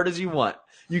as hard as you want.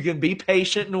 You can be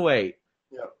patient and wait.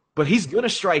 Yep. But he's going to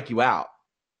strike you out.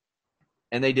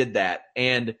 And they did that.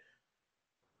 And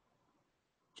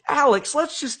Alex,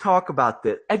 let's just talk about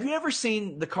this. Have you ever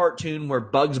seen the cartoon where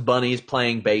Bugs Bunny is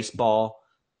playing baseball?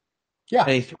 Yeah.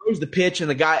 And he throws the pitch and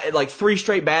the guy, three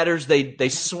straight batters, they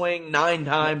swing 9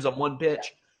 times on one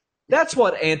pitch. That's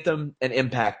what Anthem and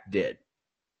Impact did.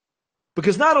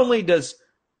 Because not only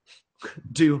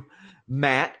do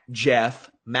Matt, Jeff,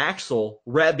 Maxwell,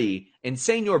 Rebby, and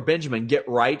Senor Benjamin get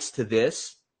rights to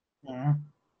this,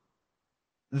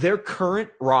 their current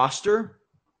roster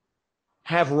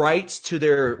have rights to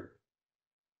their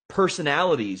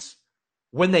personalities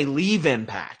when they leave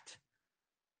Impact.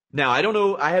 Now, I don't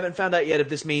know, I haven't found out yet if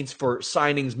this means for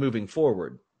signings moving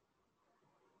forward.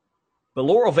 But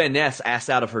Laurel Van Ness asked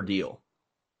out of her deal.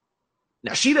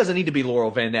 Now, she doesn't need to be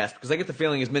Laurel Van Ness, because I get the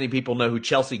feeling as many people know who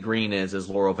Chelsea Green is as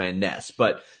Laurel Van Ness.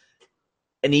 But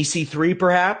an EC3,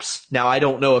 perhaps? Now, I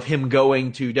don't know if him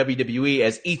going to WWE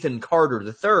as Ethan Carter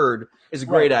III is a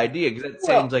great idea, because that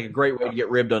seems like a great way to get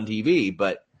ribbed on TV.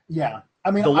 But yeah,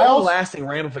 I mean, the long-lasting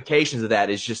ramifications of that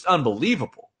is just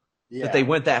unbelievable that they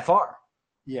went that far.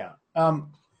 Yeah.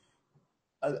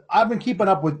 I've been keeping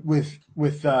up with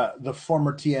the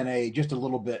former TNA just a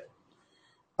little bit.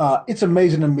 It's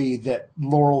amazing to me that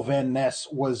Laurel Van Ness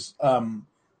was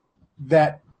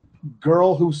that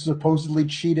girl who supposedly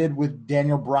cheated with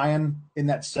Daniel Bryan in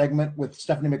that segment with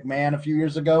Stephanie McMahon a few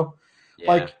years ago.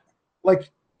 Yeah.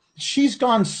 Like she's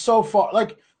gone so far.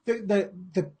 Like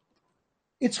the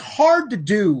it's hard to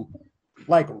do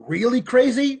really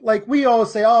crazy. Like we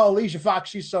always say, oh, Alicia Fox,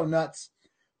 she's so nuts.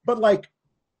 But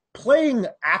playing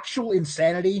actual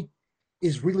insanity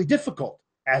is really difficult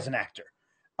as an actor.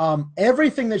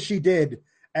 Everything that she did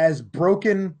as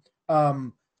Broken,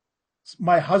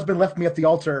 My Husband Left Me at the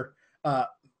Altar,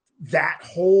 that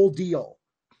whole deal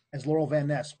as Laurel Van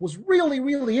Ness was really,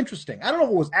 really interesting. I don't know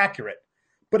if it was accurate,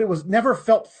 but it was never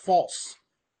felt false.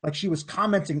 Like she was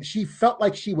commenting. She felt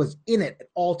like she was in it at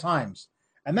all times.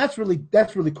 And that's really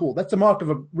cool. That's the mark of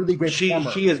a really great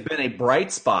performer. She has been a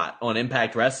bright spot on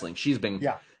Impact Wrestling. She's been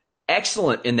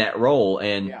excellent in that role.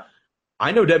 And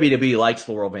I know WWE likes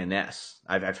Laurel Van Ness.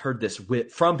 I've heard this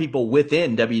from people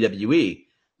within WWE.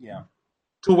 Yeah.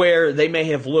 To where they may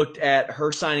have looked at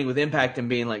her signing with Impact and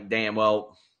being like, damn,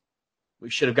 well, we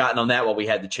should have gotten on that while we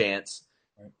had the chance.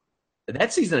 Right.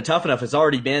 That season of Tough Enough has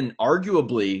already been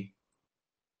arguably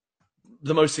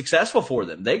the most successful for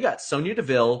them. They got Sonya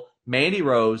Deville, Mandy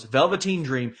Rose, Velveteen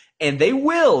Dream, and they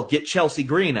will get Chelsea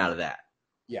Green out of that.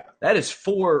 Yeah. That is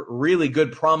 4 really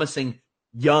good, promising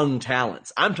young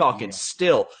talents. I'm talking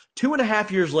still 2.5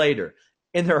 years later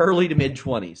in their early to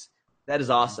mid-20s. That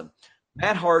is awesome.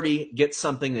 Matt Hardy gets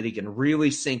something that he can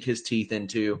really sink his teeth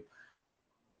into.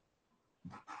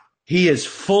 He is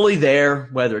fully there,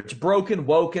 whether it's broken,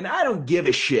 woken. I don't give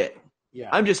a shit. Yeah.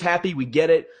 I'm just happy we get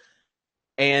it.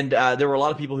 And there were a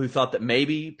lot of people who thought that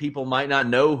maybe people might not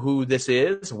know who this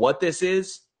is, what this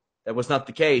is. That was not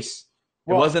the case.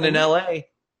 It wasn't in L.A.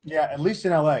 Yeah, at least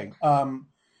in L.A.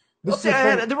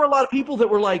 There were a lot of people that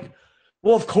were like,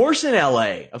 well, of course in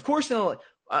L.A. Of course in L.A.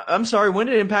 I'm sorry, when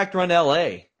did Impact run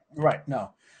L.A.? Right,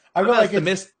 no. I must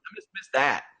miss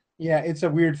that. Yeah, it's a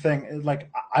weird thing.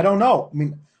 Like, I don't know. I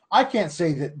mean, I can't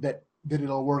say that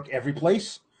it'll work every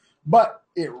place, but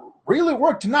it really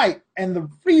worked tonight, and the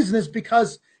reason is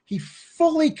because he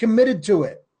fully committed to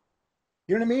it.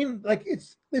 You know what I mean? Like,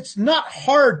 it's not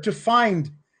hard to find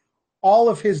all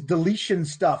of his deletion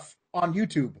stuff on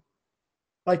YouTube.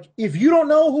 Like, if you don't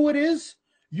know who it is,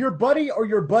 your buddy or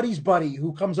your buddy's buddy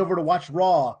who comes over to watch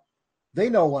Raw, they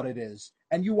know what it is.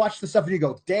 And you watch the stuff and you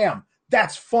go, damn,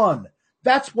 that's fun.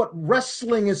 That's what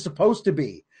wrestling is supposed to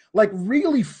be. Like,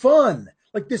 really fun.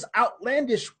 Like this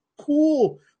outlandish,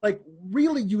 cool, like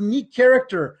really unique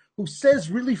character who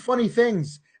says really funny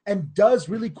things and does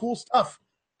really cool stuff.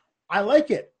 I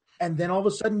like it. And then all of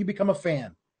a sudden you become a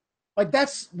fan. Like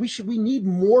we need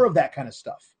more of that kind of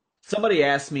stuff. Somebody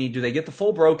asked me, do they get the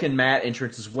full Broken Matt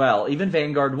entrance as well? Even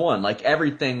Vanguard 1, like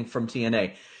everything from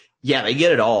TNA. Yeah, they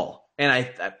get it all. And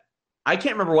I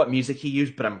can't remember what music he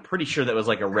used, but I'm pretty sure that was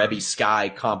like a Rebby Sky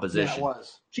composition. Yeah, it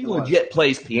was. He legit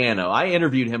plays piano. I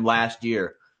interviewed him last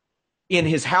year in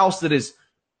his house that is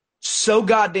so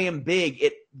goddamn big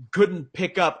it couldn't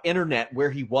pick up internet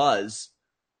where he was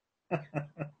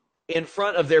in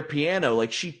front of their piano.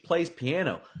 Like, she plays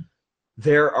piano.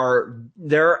 There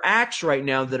are acts right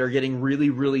now that are getting really,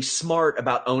 really smart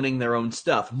about owning their own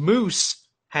stuff. Moose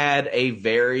had a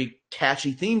very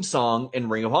catchy theme song in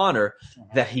Ring of Honor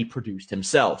that he produced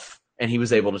himself, and he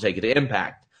was able to take it to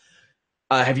Impact.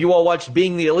 Have you all watched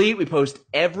Being the Elite? We post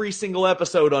every single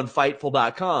episode on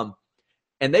Fightful.com,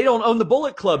 and they don't own the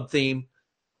Bullet Club theme,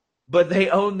 but they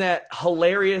own that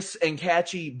hilarious and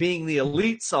catchy Being the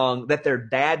Elite song that their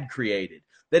dad created.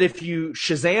 That if you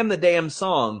Shazam the damn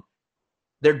song,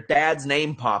 their dad's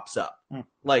name pops up.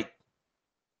 Like,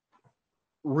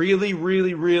 really,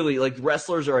 really, really, like,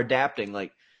 wrestlers are adapting.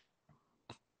 Like,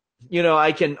 you know,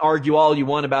 I can argue all you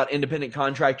want about independent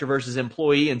contractor versus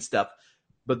employee and stuff,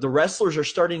 but the wrestlers are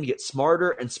starting to get smarter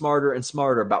and smarter and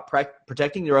smarter about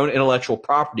protecting their own intellectual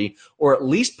property, or at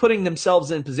least putting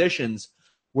themselves in positions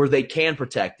where they can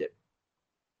protect it.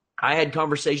 I had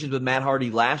conversations with Matt Hardy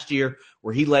last year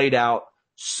where he laid out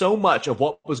so much of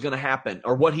what was going to happen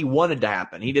or what he wanted to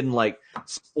happen. He didn't like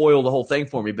spoil the whole thing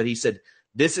for me, but he said,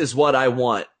 this is what I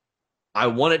want. I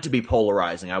want it to be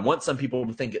polarizing. I want some people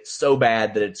to think it's so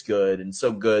bad that it's good and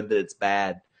so good that it's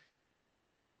bad.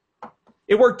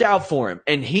 It worked out for him.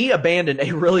 And he abandoned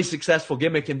a really successful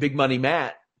gimmick in Big Money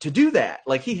Matt to do that.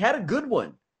 Like, he had a good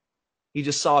one. He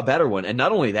just saw a better one. And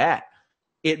not only that,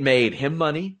 it made him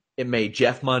money. It made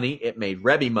Jeff money. It made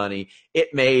Rebby money.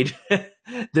 It made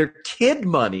their kid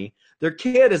money. Their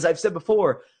kid, as I've said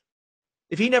before,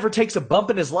 if he never takes a bump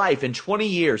in his life, in 20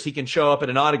 years, he can show up at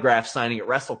an autograph signing at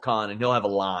WrestleCon and he'll have a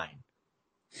line.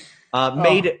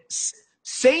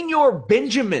 Senor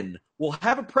Benjamin will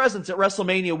have a presence at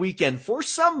WrestleMania weekend for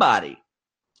somebody.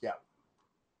 Yeah.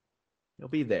 He'll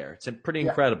be there. It's pretty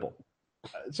incredible.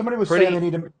 Somebody was saying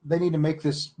they need to make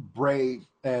this Bray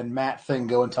and Matt thing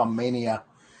go until Mania.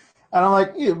 And I'm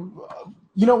like, you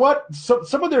know what? So,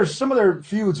 some of their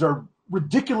feuds are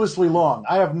ridiculously long.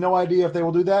 I have no idea if they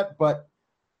will do that, but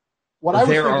what I was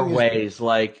thinking are ways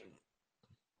like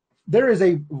there is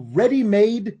a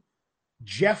ready-made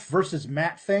Jeff versus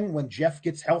Matt thing when Jeff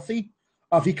gets healthy.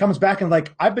 If he comes back and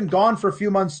like, I've been gone for a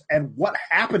few months, and what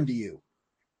happened to you?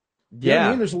 You know what I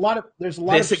mean? There's a lot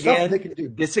of stuff they can do.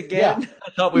 This again? Yeah.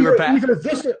 I thought we were past.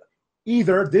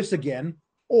 Either this again,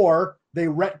 or they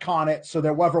retcon it so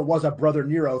there never was a Brother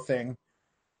Nero thing.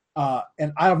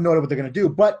 And I have no idea what they're going to do.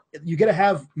 But you got to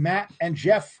have Matt and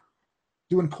Jeff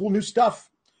doing cool new stuff,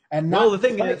 and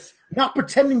not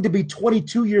pretending to be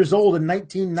 22 years old in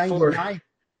 1999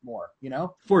 more. You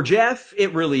know, for Jeff,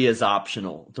 it really is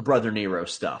optional. The Brother Nero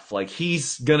stuff, like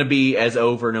he's going to be as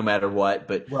over no matter what.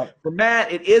 But for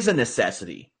Matt, it is a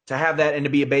necessity to have that and to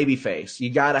be a baby face.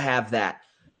 You got to have that.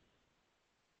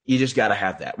 You just got to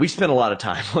have that. We spent a lot of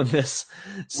time on this.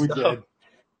 We did.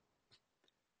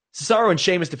 Cesaro and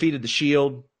Sheamus defeated The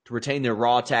Shield to retain their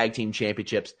Raw Tag Team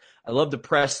Championships. I love the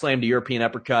press slam to European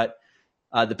uppercut.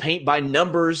 The paint by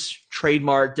numbers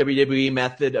trademark WWE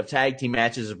method of tag team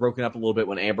matches is broken up a little bit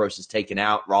when Ambrose is taken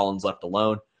out, Rollins left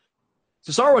alone.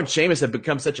 Cesaro and Sheamus have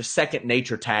become such a second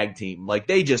nature tag team. Like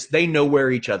they know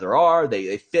where each other are.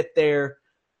 They fit there.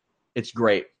 It's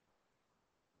great.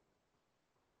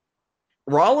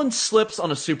 Rollins slips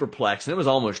on a superplex, and it was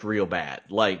almost real bad.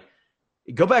 Like,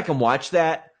 go back and watch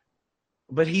that.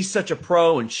 But he's such a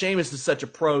pro, and Sheamus is such a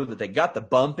pro that they got the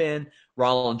bump in.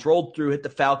 Rollins rolled through, hit the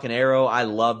Falcon Arrow. I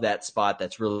love that spot.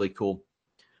 That's really cool.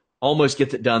 Almost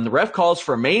gets it done. The ref calls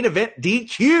for a main event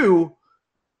DQ.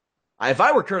 If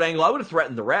I were Kurt Angle, I would have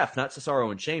threatened the ref, not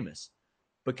Cesaro and Sheamus.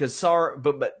 Because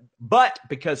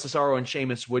because Cesaro and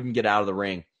Sheamus wouldn't get out of the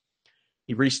ring.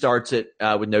 He restarts it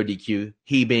with no DQ,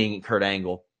 he being Kurt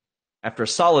Angle. After a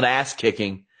solid ass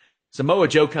kicking, Samoa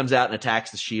Joe comes out and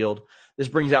attacks the Shield. This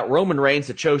brings out Roman Reigns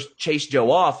to chase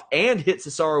Joe off and hit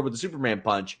Cesaro with a Superman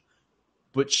punch.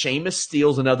 But Sheamus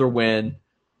steals another win.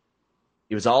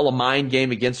 It was all a mind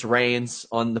game against Reigns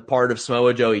on the part of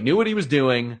Samoa Joe. He knew what he was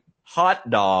doing. Hot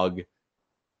dog.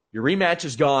 Your rematch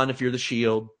is gone if you're the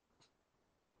Shield.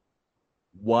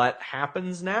 What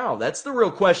happens now? That's the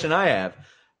real question I have.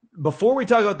 Before we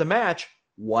talk about the match,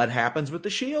 what happens with the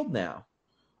Shield now?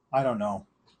 I don't know.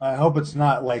 I hope it's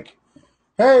not like,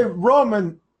 hey,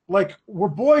 Roman, like, we're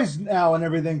boys now and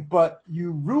everything, but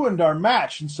you ruined our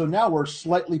match, and so now we're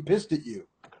slightly pissed at you.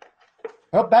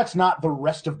 I hope that's not the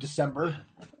rest of December.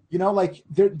 You know, like,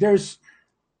 there's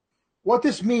what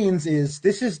this means is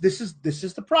this is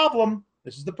the problem.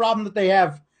 This is the problem that they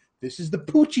have. This is the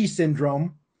Poochie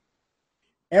syndrome.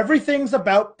 Everything's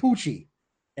about Poochie.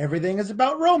 Everything is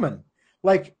about Roman.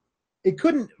 Like,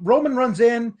 Roman runs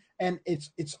in, and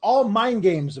it's all mind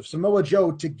games of Samoa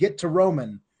Joe to get to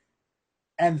Roman.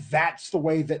 And that's the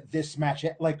way that this match,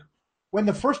 like, when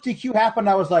the first DQ happened,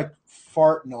 I was like,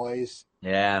 fart noise.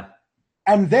 Yeah.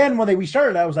 And then when they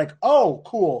restarted, I was like, oh,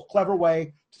 cool, clever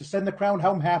way to send the crowd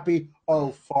home happy.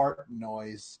 Oh, fart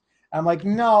noise. I'm like,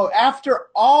 no, after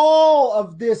all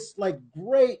of this, like,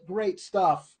 great, great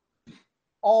stuff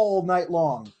all night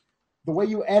long, the way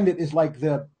you end it is like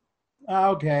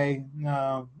okay,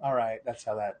 no, all right, that's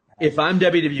how that happens. If I'm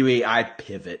WWE, I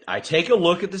pivot. I take a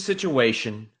look at the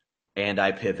situation, and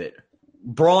I pivot.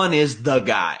 Braun is the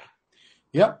guy.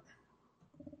 Yep.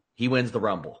 He wins the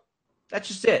Rumble. That's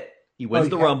just it. He wins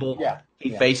the Rumble. Yeah.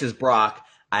 He faces Brock.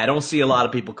 I don't see a lot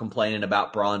of people complaining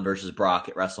about Braun versus Brock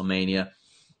at WrestleMania.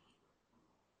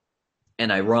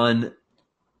 And I run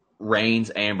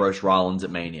Reigns, Ambrose, Rollins at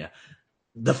Mania.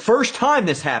 The first time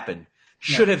this happened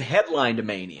should have headlined a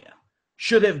Mania.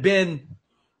 Should have been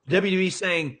WWE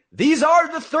saying, these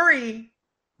are the three.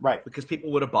 Right. Because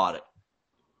people would have bought it.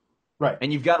 Right.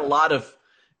 And you've got a lot of,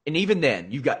 and even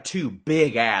then, you've got two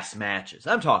big-ass matches.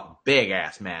 I'm talking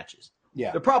big-ass matches.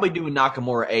 Yeah. They're probably doing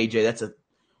Nakamura AJ. That's a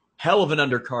hell of an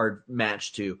undercard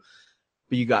match, too.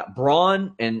 But you got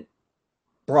Braun and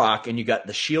Brock, and you got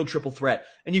the Shield triple threat,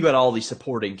 and you got all these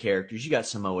supporting characters. You got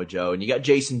Samoa Joe, and you got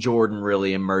Jason Jordan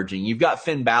really emerging. You've got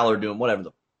Finn Balor doing whatever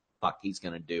the fuck he's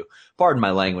going to do. Pardon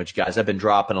my language, guys. I've been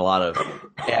dropping a lot of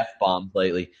F-bombs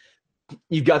lately.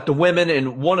 You've got the women,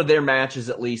 and one of their matches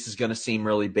at least is going to seem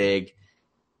really big.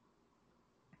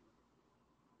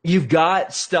 You've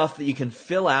got stuff that you can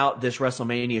fill out this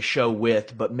WrestleMania show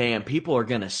with, but man, people are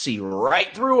going to see right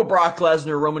through a Brock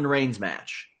Lesnar-Roman Reigns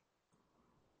match.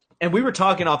 And we were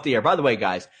talking off the air. By the way,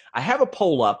 guys, I have a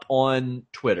poll up on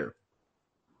Twitter.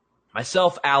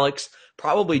 Myself, Alex,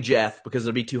 probably Jeff, because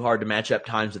it'll be too hard to match up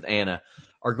times with Anna,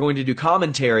 are going to do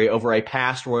commentary over a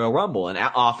past Royal Rumble. And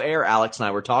off air, Alex and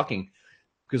I were talking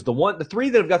because the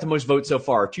three that have got the most votes so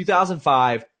far are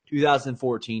 2005,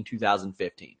 2014,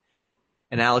 2015.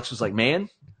 And Alex was like, man,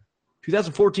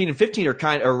 2014 and 15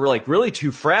 are like really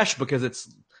too fresh because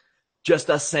it's just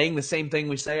us saying the same thing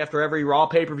we say after every Raw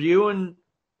pay-per-view and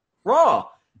Raw.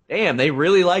 Damn, they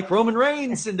really like Roman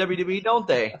Reigns in WWE, don't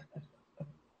they?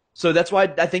 So that's why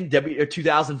I think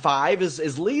 2005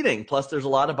 is leading. Plus, there's a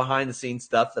lot of behind-the-scenes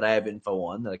stuff that I have info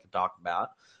on that I can talk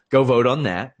about. Go vote on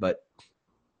that. But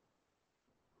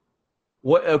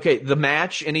what? Okay, the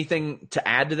match. Anything to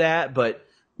add to that? But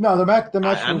no, the match.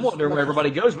 I'm wondering where everybody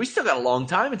goes. We still got a long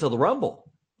time until the Rumble.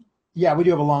 Yeah, we do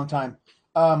have a long time.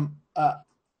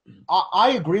 I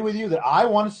agree with you that I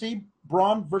want to see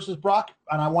Braun versus Brock,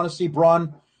 and I want to see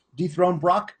Braun dethrone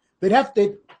Brock.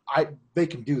 They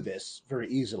can do this very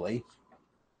easily,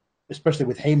 especially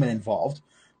with Heyman involved.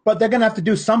 But they're going to have to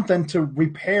do something to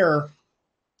repair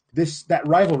that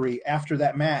rivalry after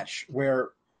that match where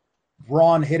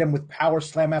Braun hit him with power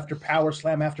slam after power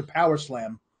slam after power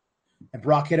slam, and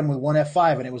Brock hit him with one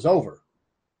F5, and it was over.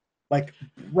 Like,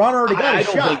 Braun already got a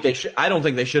shot. I don't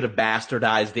think they should have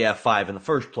bastardized the F5 in the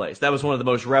first place. That was one of the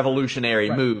most revolutionary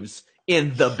moves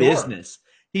in the business.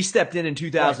 He stepped in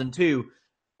 2002. Right.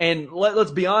 And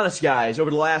let's be honest, guys, over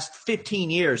the last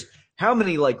 15 years, how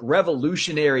many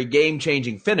revolutionary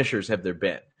game-changing finishers have there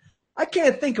been? I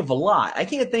can't think of a lot. I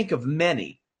can't think of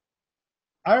many.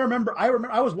 I remember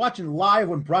I was watching live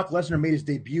when Brock Lesnar made his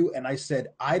debut, and I said,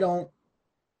 I don't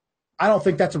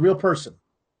think that's a real person.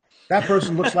 That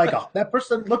person looks like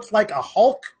a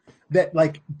Hulk that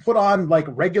put on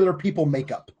regular people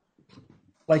makeup.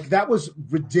 That was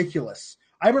ridiculous.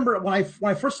 I remember when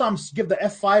I first saw him give the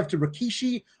F5 to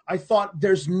Rikishi, I thought,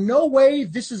 there's no way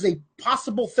this is a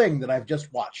possible thing that I've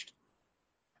just watched.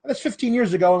 And that's 15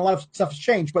 years ago, and a lot of stuff has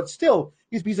changed, but still,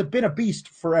 he's been a beast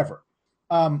forever.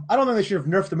 I don't think they should have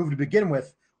nerfed the movie to begin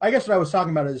with. I guess what I was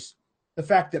talking about is the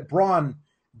fact that Braun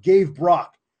gave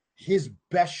Brock his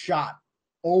best shot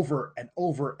over and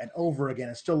over and over again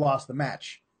and still lost the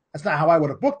match. That's not how I would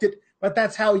have booked it, but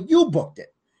that's how you booked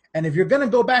it. And if you're going to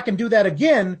go back and do that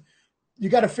again, you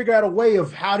got to figure out a way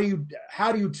of how do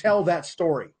you tell that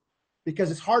story, because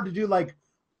it's hard to do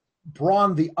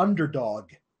Braun the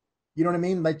underdog. You know what I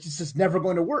mean? It's just never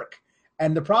going to work.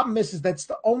 And the problem is that's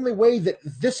the only way that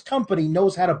this company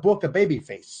knows how to book a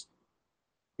babyface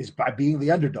is by being the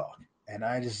underdog. And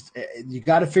you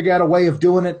got to figure out a way of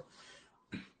doing it.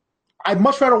 I'd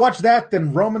much rather watch that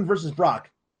than Roman versus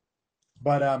Brock.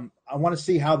 But I want to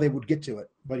see how they would get to it.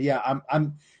 But yeah,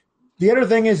 I'm. The other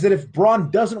thing is that if Braun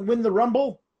doesn't win the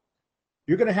Rumble,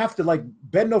 you're going to have to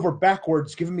bend over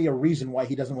backwards giving me a reason why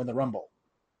he doesn't win the Rumble.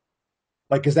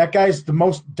 Because that guy's the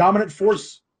most dominant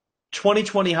force.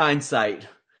 2020 hindsight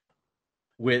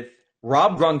with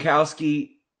Rob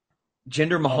Gronkowski,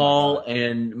 Jinder Mahal,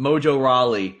 and Mojo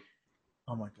Rawley.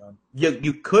 Oh my God!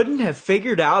 You couldn't have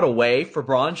figured out a way for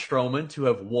Braun Strowman to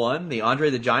have won the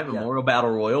Andre the Giant Memorial Battle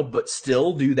Royal, but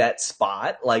still do that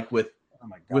spot with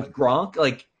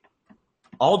Gronk.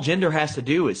 All Jinder has to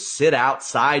do is sit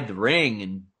outside the ring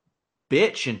and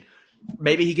bitch, and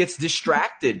maybe he gets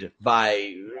distracted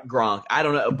by Gronk. I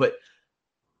don't know, but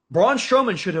Braun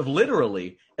Strowman should have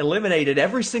literally eliminated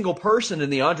every single person in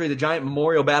the Andre the Giant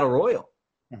Memorial Battle Royal.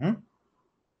 Mm-hmm.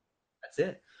 That's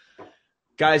it.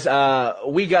 Guys,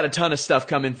 we got a ton of stuff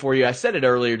coming for you. I said it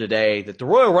earlier today that the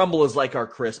Royal Rumble is like our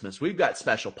Christmas. We've got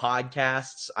special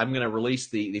podcasts. I'm going to release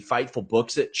the Fightful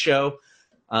Books It show.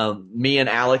 Me and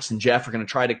Alex and Jeff are going to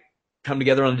try to come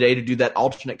together on a day to do that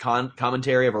alternate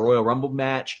commentary of a Royal Rumble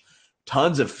match.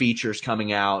 Tons of features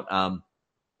coming out.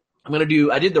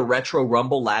 I did the Retro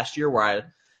Rumble last year where I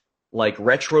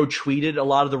retro tweeted a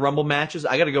lot of the Rumble matches.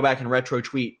 I got to go back and retro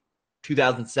tweet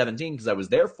 2017 because I was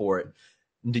there for it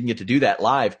and didn't get to do that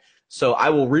live. So I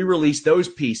will re-release those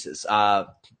pieces. I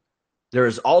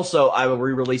will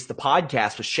re-release the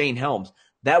podcast with Shane Helms.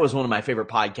 That was one of my favorite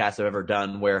podcasts I've ever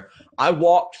done, where I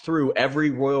walked through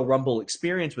every Royal Rumble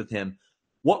experience with him,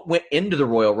 what went into the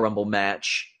Royal Rumble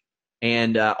match,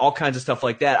 and all kinds of stuff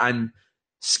like that. I'm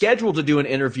scheduled to do an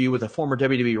interview with a former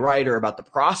WWE writer about the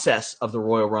process of the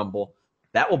Royal Rumble.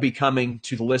 That will be coming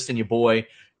to the List and Your Boy,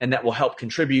 and that will help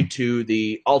contribute to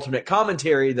the alternate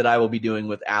commentary that I will be doing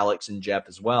with Alex and Jeff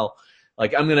as well. I'm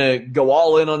going to go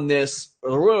all in on this.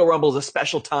 The Royal Rumble is a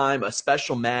special time, a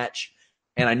special match,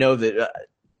 and I know that a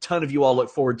ton of you all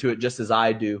look forward to it just as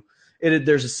I do.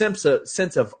 There's a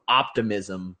sense of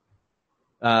optimism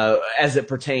as it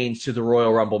pertains to the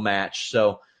Royal Rumble match.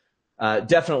 So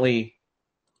definitely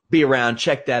be around.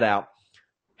 Check that out.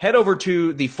 Head over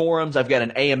to the forums. I've got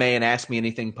an AMA and Ask Me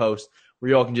Anything post where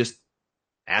you all can just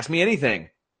ask me anything.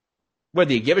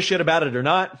 Whether you give a shit about it or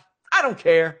not, I don't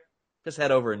care. Just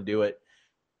head over and do it.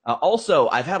 Also,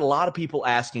 I've had a lot of people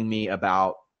asking me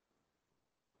about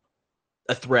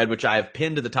a thread, which I have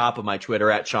pinned to the top of my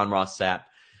Twitter at Sean Ross Sapp.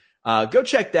 Go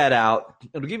check that out.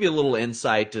 It'll give you a little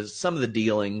insight to some of the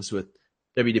dealings with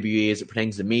WWE as it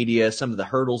pertains to media, some of the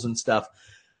hurdles and stuff.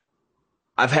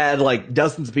 I've had like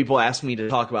dozens of people ask me to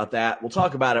talk about that. We'll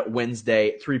talk about it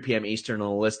Wednesday, 3 p.m. Eastern on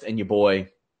the list. And your boy,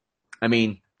 I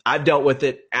mean, I've dealt with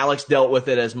it. Alex dealt with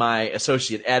it as my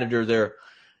associate editor.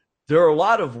 There are a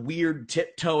lot of weird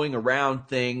tiptoeing around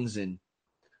things and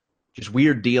just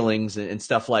weird dealings and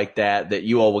stuff like that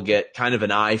you all will get kind of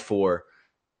an eye for.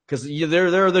 Because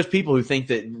there are those people who think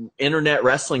that internet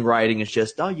wrestling writing is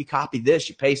just, oh, you copy this,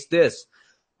 you paste this.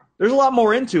 There's a lot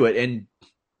more into it, and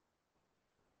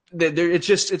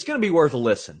it's going to be worth a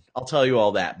listen. I'll tell you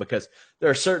all that, because there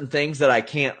are certain things that I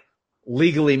can't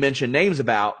legally mention names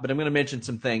about, but I'm going to mention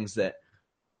some things that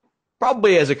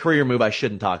probably as a career move I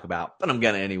shouldn't talk about, but I'm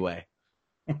going to anyway.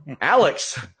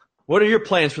 Alex, what are your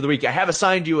plans for the week? I have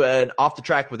assigned you an Off the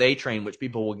Track with A-Train, which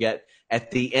people will get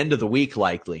at the end of the week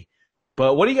likely.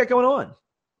 But what do you got going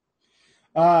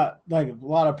on? Like a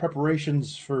lot of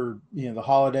preparations for the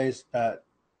holidays.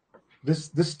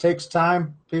 This takes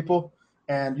time, people,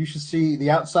 and you should see the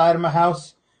outside of my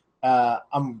house.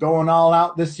 I'm going all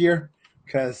out this year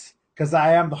because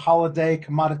I am the holiday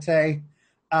commodity.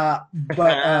 Yeah,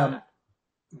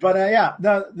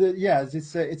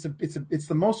 it's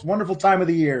the most wonderful time of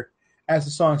the year, as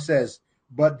the song says,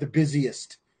 but the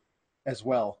busiest as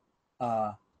well.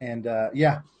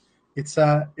 It's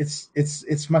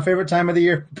my favorite time of the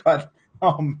year, but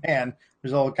oh man,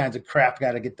 there's all kinds of crap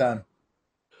got to get done.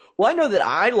 Well, I know that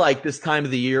I like this time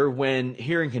of the year when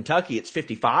here in Kentucky it's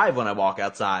 55 when I walk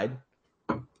outside.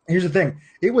 Here's the thing.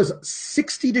 It was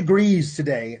 60 degrees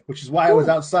today, which is why I was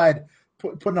outside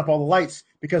putting up all the lights,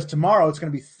 because tomorrow it's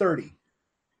going to be 30.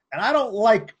 And I don't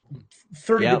like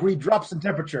 30-degree drops in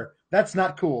temperature. That's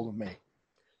not cool with me.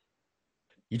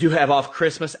 You do have off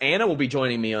Christmas. Anna will be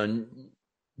joining me on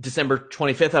December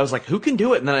 25th. I was like, who can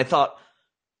do it? And then I thought,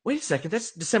 wait a second,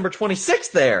 that's December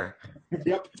 26th there.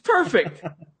 Yep. It's perfect.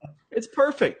 It's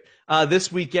perfect.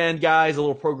 This weekend, guys, a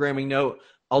little programming note.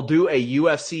 I'll do a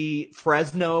UFC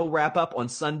Fresno wrap-up on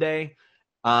Sunday.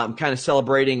 I'm kind of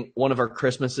celebrating one of our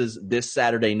Christmases this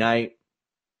Saturday night.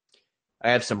 I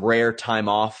have some rare time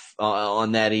off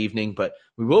on that evening, but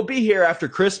we will be here after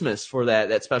Christmas for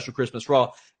that special Christmas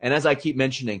Raw. And as I keep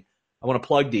mentioning, I want to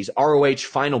plug these. ROH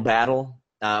Final Battle.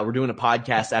 We're doing a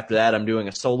podcast after that. I'm doing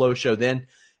a solo show then,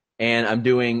 and I'm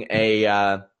doing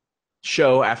a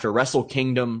show after Wrestle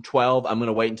Kingdom 12. I'm going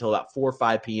to wait until about 4 or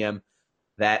 5 p.m.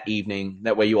 that evening.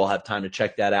 That way you all have time to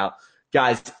check that out.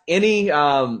 Guys, any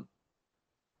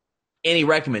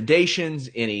recommendations,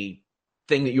 anything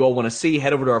that you all want to see,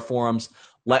 head over to our forums.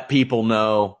 Let people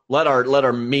know. Let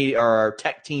our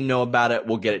tech team know about it.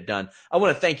 We'll get it done. I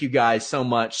want to thank you guys so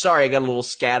much. Sorry I got a little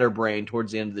scatterbrained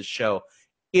towards the end of the show.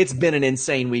 It's been an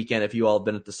insane weekend if you all have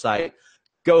been at the site.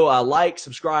 Go like,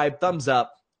 subscribe, thumbs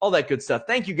up, all that good stuff.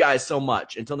 Thank you guys so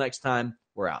much. Until next time,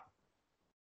 we're out.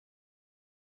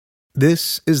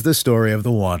 This is the story of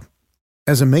the one.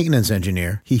 As a maintenance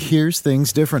engineer, he hears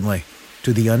things differently.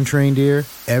 To the untrained ear,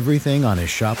 everything on his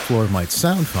shop floor might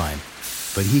sound fine,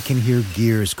 but he can hear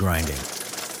gears grinding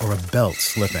or a belt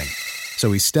slipping.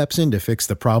 So he steps in to fix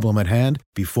the problem at hand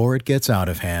before it gets out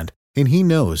of hand. And he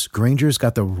knows Grainger's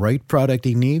got the right product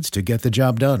he needs to get the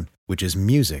job done, which is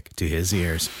music to his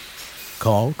ears.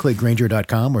 Call, click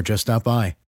Grainger.com, or just stop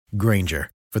by.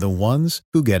 Grainger, for the ones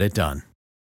who get it done.